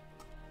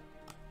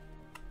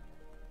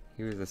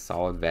 He was a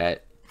solid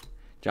vet.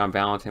 John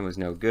Valentin was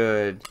no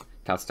good.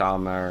 Cal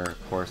Stallmer,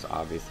 of course,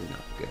 obviously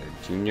not good.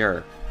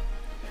 Junior.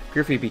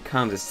 Griffey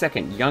becomes the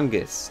second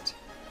youngest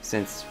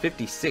since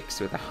 56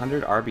 with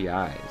 100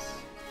 RBIs.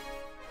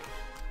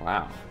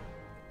 Wow.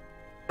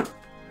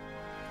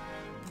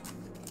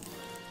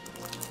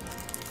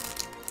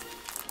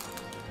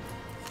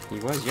 He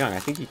was young. I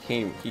think he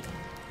came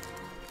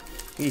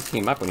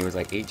up when he was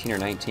like 18 or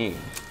 19.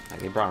 Like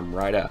they brought him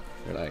right up.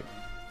 They're like,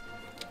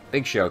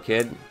 big show,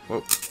 kid.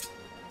 Whoa.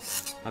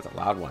 That's a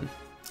loud one.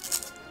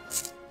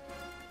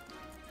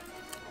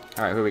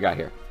 Alright, who we got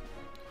here?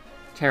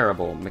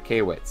 Terrible.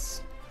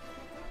 McKaywitz.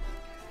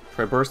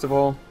 Troy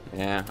Burstable.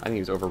 Yeah, I think he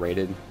was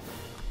overrated.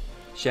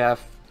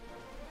 Chef.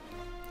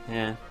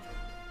 Yeah.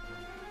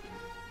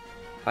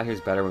 Thought he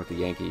was better with the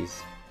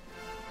Yankees.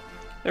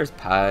 There's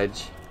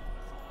Pudge.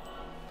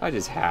 Pudge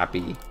is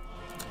happy.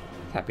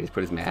 He's happy to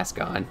put his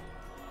mask on.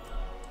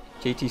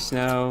 JT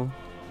Snow.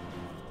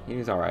 He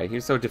was alright. He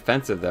was so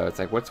defensive, though. It's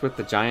like, what's with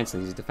the Giants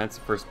and these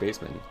defensive first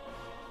baseman?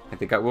 Like,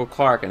 they got Will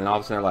Clark, and then all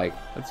of a sudden they're like,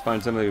 let's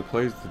find somebody who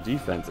plays the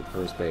defense at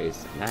first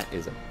base. And that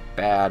is a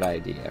bad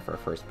idea for a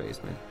first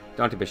baseman.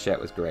 Dante Bichette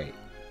was great.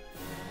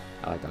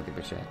 I like Dante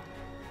Bichette.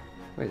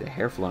 Wait, the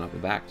hair flowing up the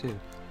back, too.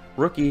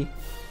 Rookie.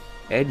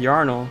 Ed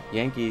Yarnall.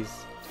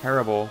 Yankees.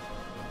 Terrible.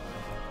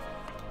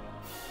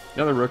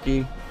 Another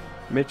rookie.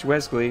 Mitch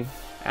Wesley.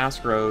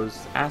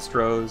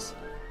 Astros.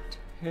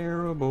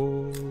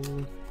 Terrible.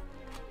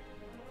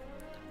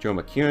 Joe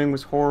McEwing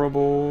was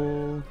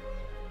horrible.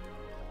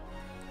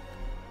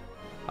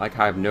 I like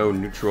how I have no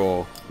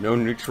neutral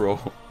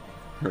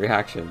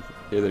reactions.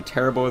 Either they're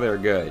terrible or they're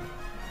good.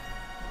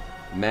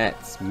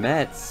 Mets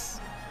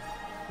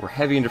were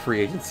heavy into free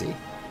agency.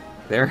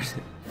 Their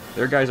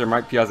guys are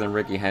Mike Piazza and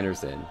Ricky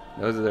Henderson.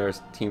 Those are their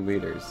team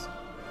leaders.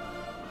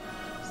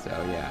 So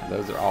yeah,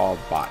 those are all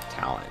bought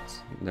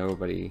talent.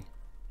 Nobody.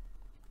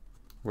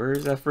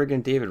 Where's that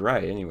friggin' David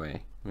Wright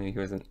anyway? I mean, he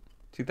wasn't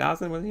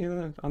 2000. Wasn't he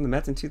on the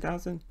Mets in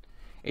 2000?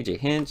 AJ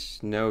Hinch,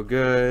 no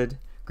good.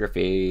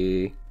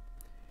 Griffey.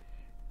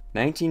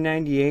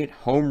 1998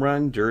 Home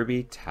Run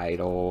Derby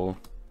title.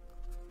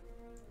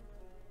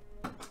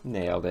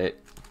 Nailed it.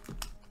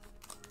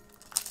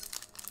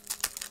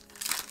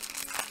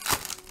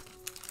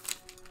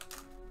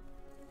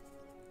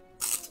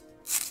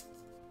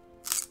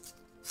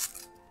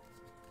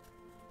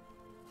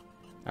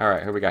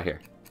 Alright, who we got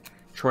here?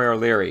 Troy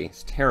O'Leary.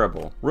 It's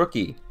terrible.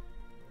 Rookie.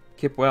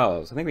 Kip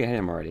Wells. I think we had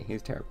him already.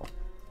 He's terrible.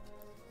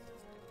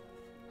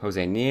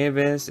 Jose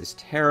Nieves is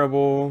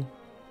terrible.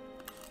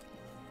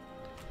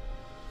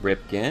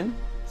 Ripken.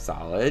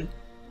 Solid.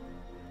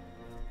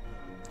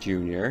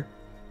 Junior.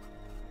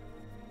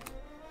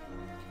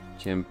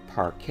 Jim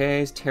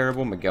Parquet is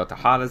terrible. Miguel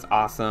Tejada's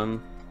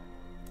awesome.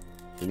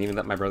 Didn't even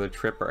let my brother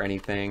trip or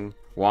anything.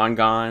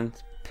 Wangon.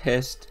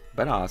 Pissed,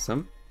 but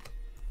awesome.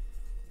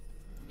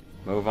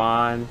 Move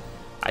on.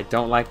 I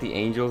don't like the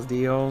Angels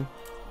deal,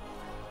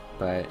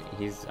 but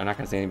I'm not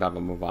gonna say anything about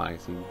him. Move on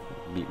because he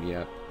beat me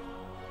up.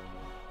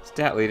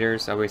 Stat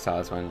leaders. I always saw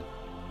this one.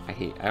 I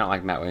don't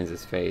like Matt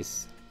Williams'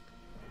 face.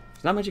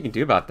 There's not much you can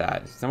do about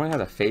that. If someone has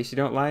a face you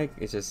don't like,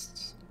 it's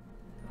just,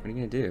 what are you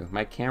gonna do?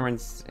 Mike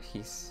Cameron's,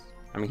 he's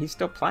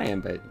still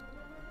playing, but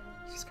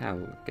he just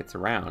kind of gets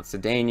around.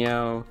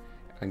 Cedeno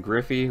and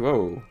Griffey.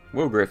 Whoa,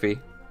 Griffey.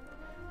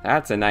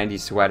 That's a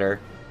 90s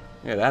sweater.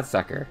 Look at that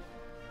sucker.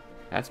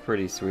 That's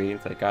pretty sweet.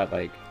 It's like got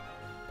like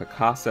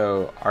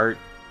Picasso art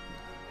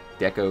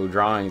deco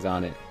drawings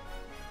on it.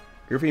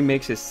 Griffey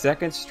makes his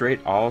second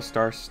straight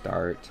All-Star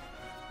start.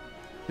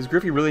 Does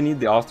Griffey really need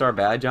the All-Star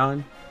badge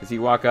on? Does he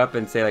walk up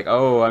and say like,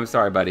 "Oh, I'm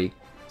sorry, buddy.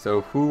 So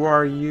who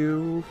are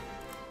you?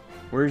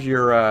 Where's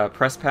your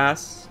press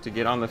pass to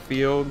get on the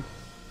field?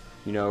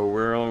 You know,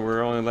 we're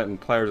only letting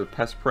players with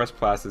press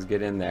passes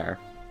get in there."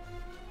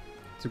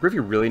 Does Griffey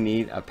really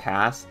need a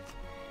pass?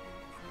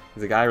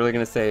 Is the guy really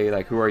going to say,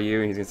 like, who are you?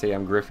 And he's going to say,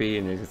 I'm Griffey.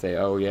 And he's going to say,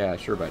 oh, yeah,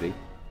 sure, buddy. Is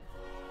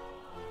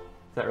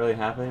that really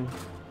happening?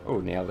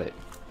 Oh, nailed it.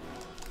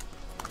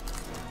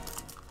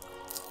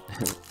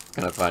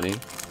 Kind of funny.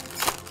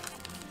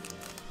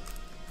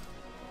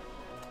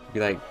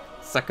 Be like,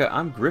 sucker,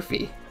 I'm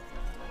Griffey.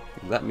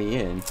 Let me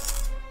in.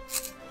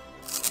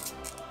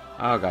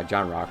 Oh, God,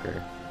 John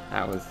Rocker.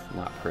 That was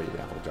not pretty,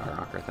 that whole John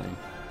Rocker thing.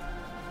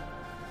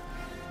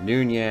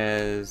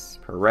 Nunez,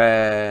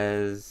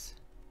 Perez.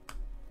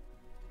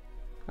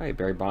 Oh, hey,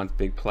 Barry Bonds,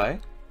 big play.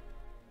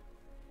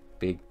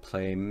 Big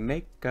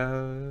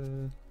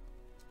playmaker.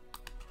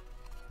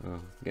 Oh,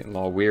 getting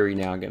all weary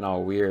now, getting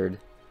all weird.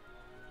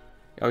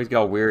 You always get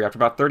all weird. After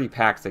about 30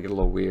 packs, they get a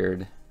little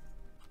weird.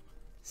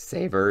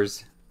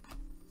 Savers.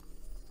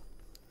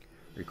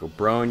 Rico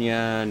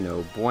Bronya,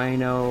 no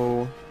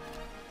bueno.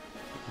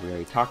 We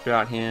already talked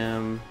about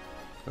him.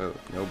 Oh,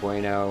 no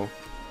bueno.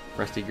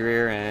 Rusty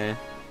Greer, eh.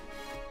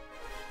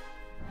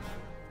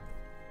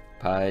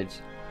 Pudge.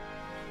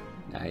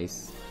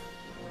 Nice.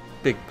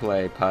 Big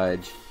play,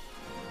 Pudge.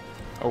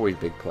 Always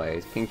big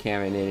plays. King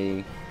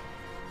Caminiti.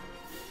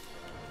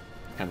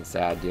 Kind of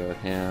sad deal with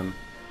him.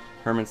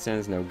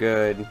 Hermanson's no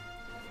good.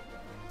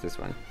 What's this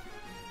one?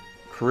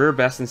 Career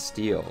best in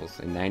steals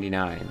in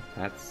 99.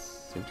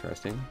 That's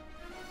interesting.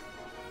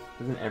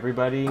 Doesn't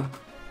everybody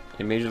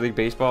in Major League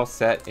Baseball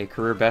set a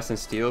career best in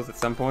steals at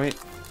some point?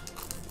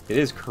 It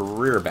is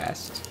career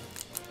best.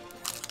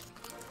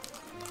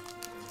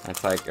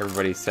 That's like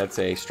everybody sets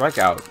a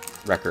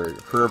strikeout record.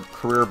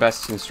 Career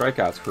best in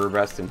strikeouts, career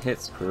best in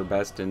hits, career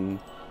best in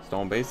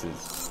stolen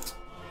bases.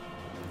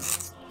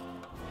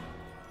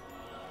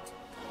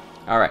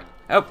 Alright.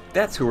 Oh,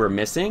 that's who we're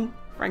missing.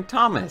 Frank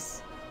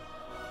Thomas.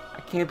 I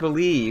can't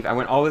believe I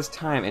went all this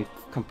time and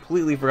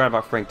completely forgot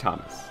about Frank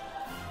Thomas.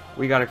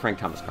 We got a Frank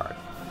Thomas card.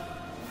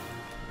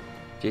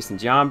 Jason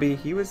Giambi,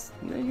 he was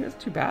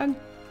too bad.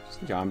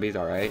 Jason Giambi's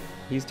alright.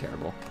 He's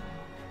terrible.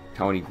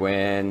 Tony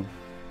Gwynn.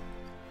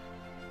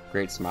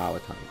 Great smile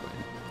with Tony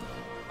Gwynn.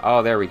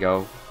 Oh, there we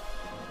go.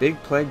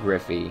 Big play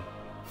Griffey.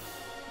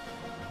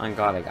 I'm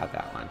glad I got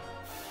that one.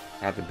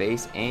 I got the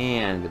base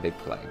and the big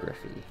play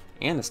Griffey.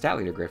 And the stat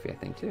leader Griffey, I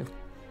think, too.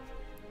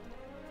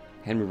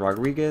 Henry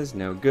Rodriguez,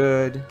 no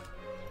good.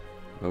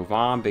 Move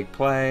on, big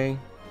play.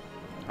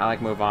 I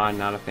like move on,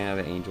 not a fan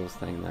of the Angels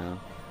thing, though.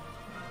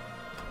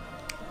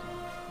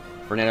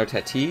 Fernando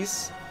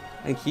Tatis,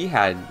 I think he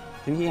had,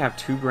 didn't he have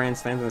 2 grand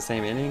slams in the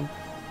same inning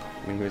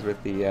when he was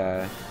with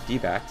the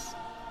D-backs?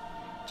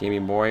 Jamie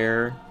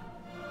Moyer,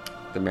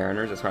 the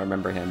Mariners, that's why I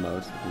remember him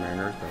most, the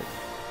Mariners, but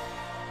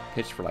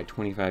pitched for like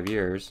 25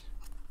 years.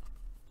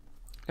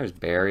 There's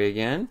Barry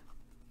again.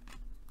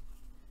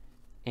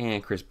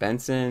 And Chris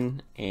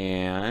Benson,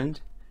 and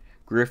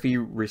Griffey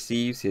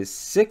receives his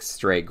 6th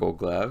straight Gold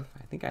Glove.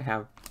 I think I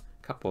have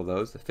a couple of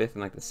those, the 5th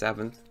and like the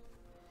 7th.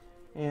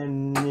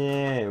 And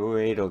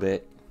waitled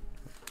it.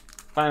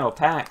 Final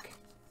pack.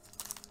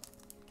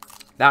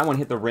 That one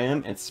hit the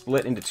rim and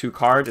split into 2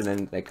 cards, and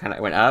then they kind of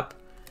went up.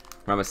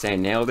 When I was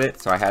saying nailed it,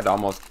 so I had to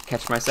almost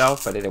catch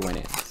myself, but it went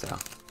in. So,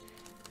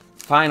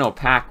 final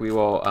pack. We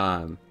will,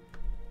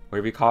 what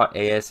do we call it?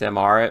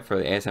 ASMR it for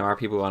the ASMR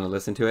people who want to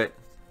listen to it.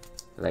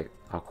 Like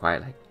all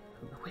quiet, like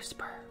we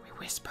whisper,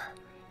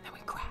 then we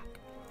crack,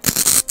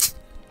 and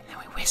then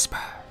we whisper,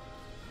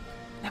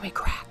 then we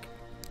crack,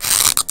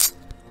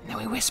 and then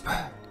we whisper,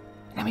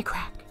 and then we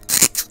crack.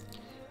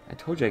 I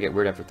told you I get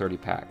weird after 30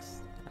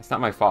 packs. That's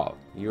not my fault.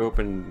 You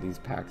open these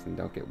packs and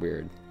don't get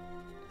weird.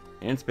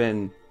 And it's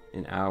been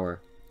an hour.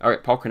 All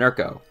right, Paul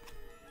Konerko.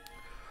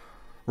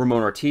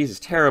 Ramon Ortiz is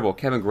terrible.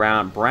 Kevin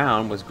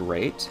Brown was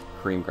great.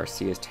 Kareem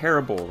Garcia is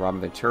terrible.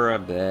 Robin Ventura,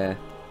 bleh.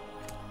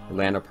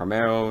 Orlando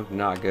Palmeiro,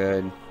 not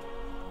good.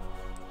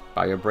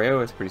 Bayo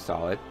Abreu is pretty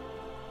solid.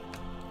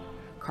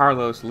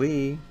 Carlos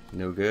Lee,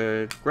 no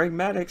good. Greg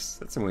Maddux,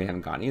 that's someone we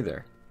haven't gotten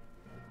either.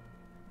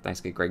 Nice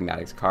to get Greg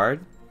Maddux card.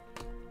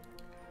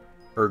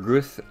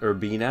 Urguth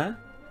Urbina,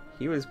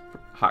 he was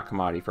hot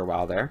commodity for a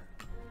while there.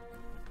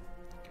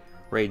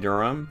 Ray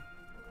Durham,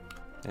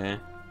 eh.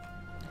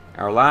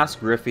 Our last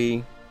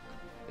Griffey.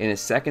 In his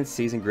 2nd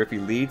season, Griffey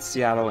leads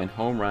Seattle in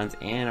home runs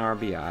and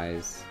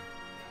RBIs.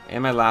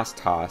 And my last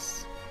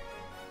toss.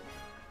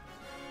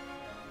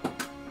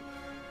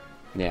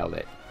 Nailed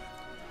it.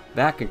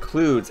 That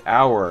concludes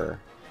our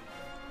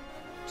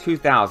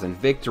 2000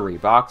 Victory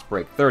Box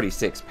Break.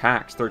 36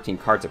 packs, 13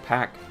 cards a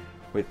pack,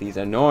 with these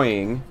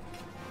annoying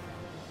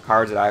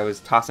cards that I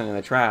was tossing in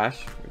the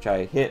trash, which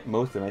I hit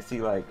most of them. I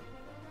see like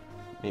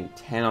maybe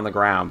 10 on the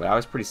ground, but I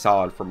was pretty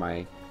solid for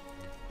my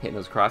hitting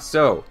those across.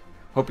 So,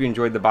 hope you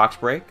enjoyed the box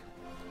break,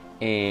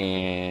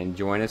 and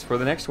join us for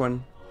the next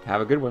one.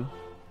 Have a good one.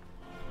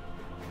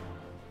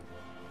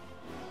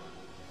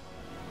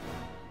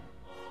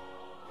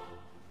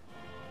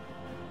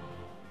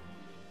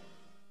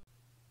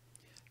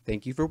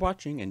 Thank you for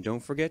watching, and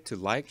don't forget to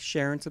like,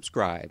 share, and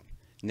subscribe.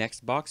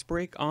 Next box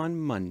break on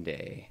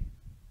Monday.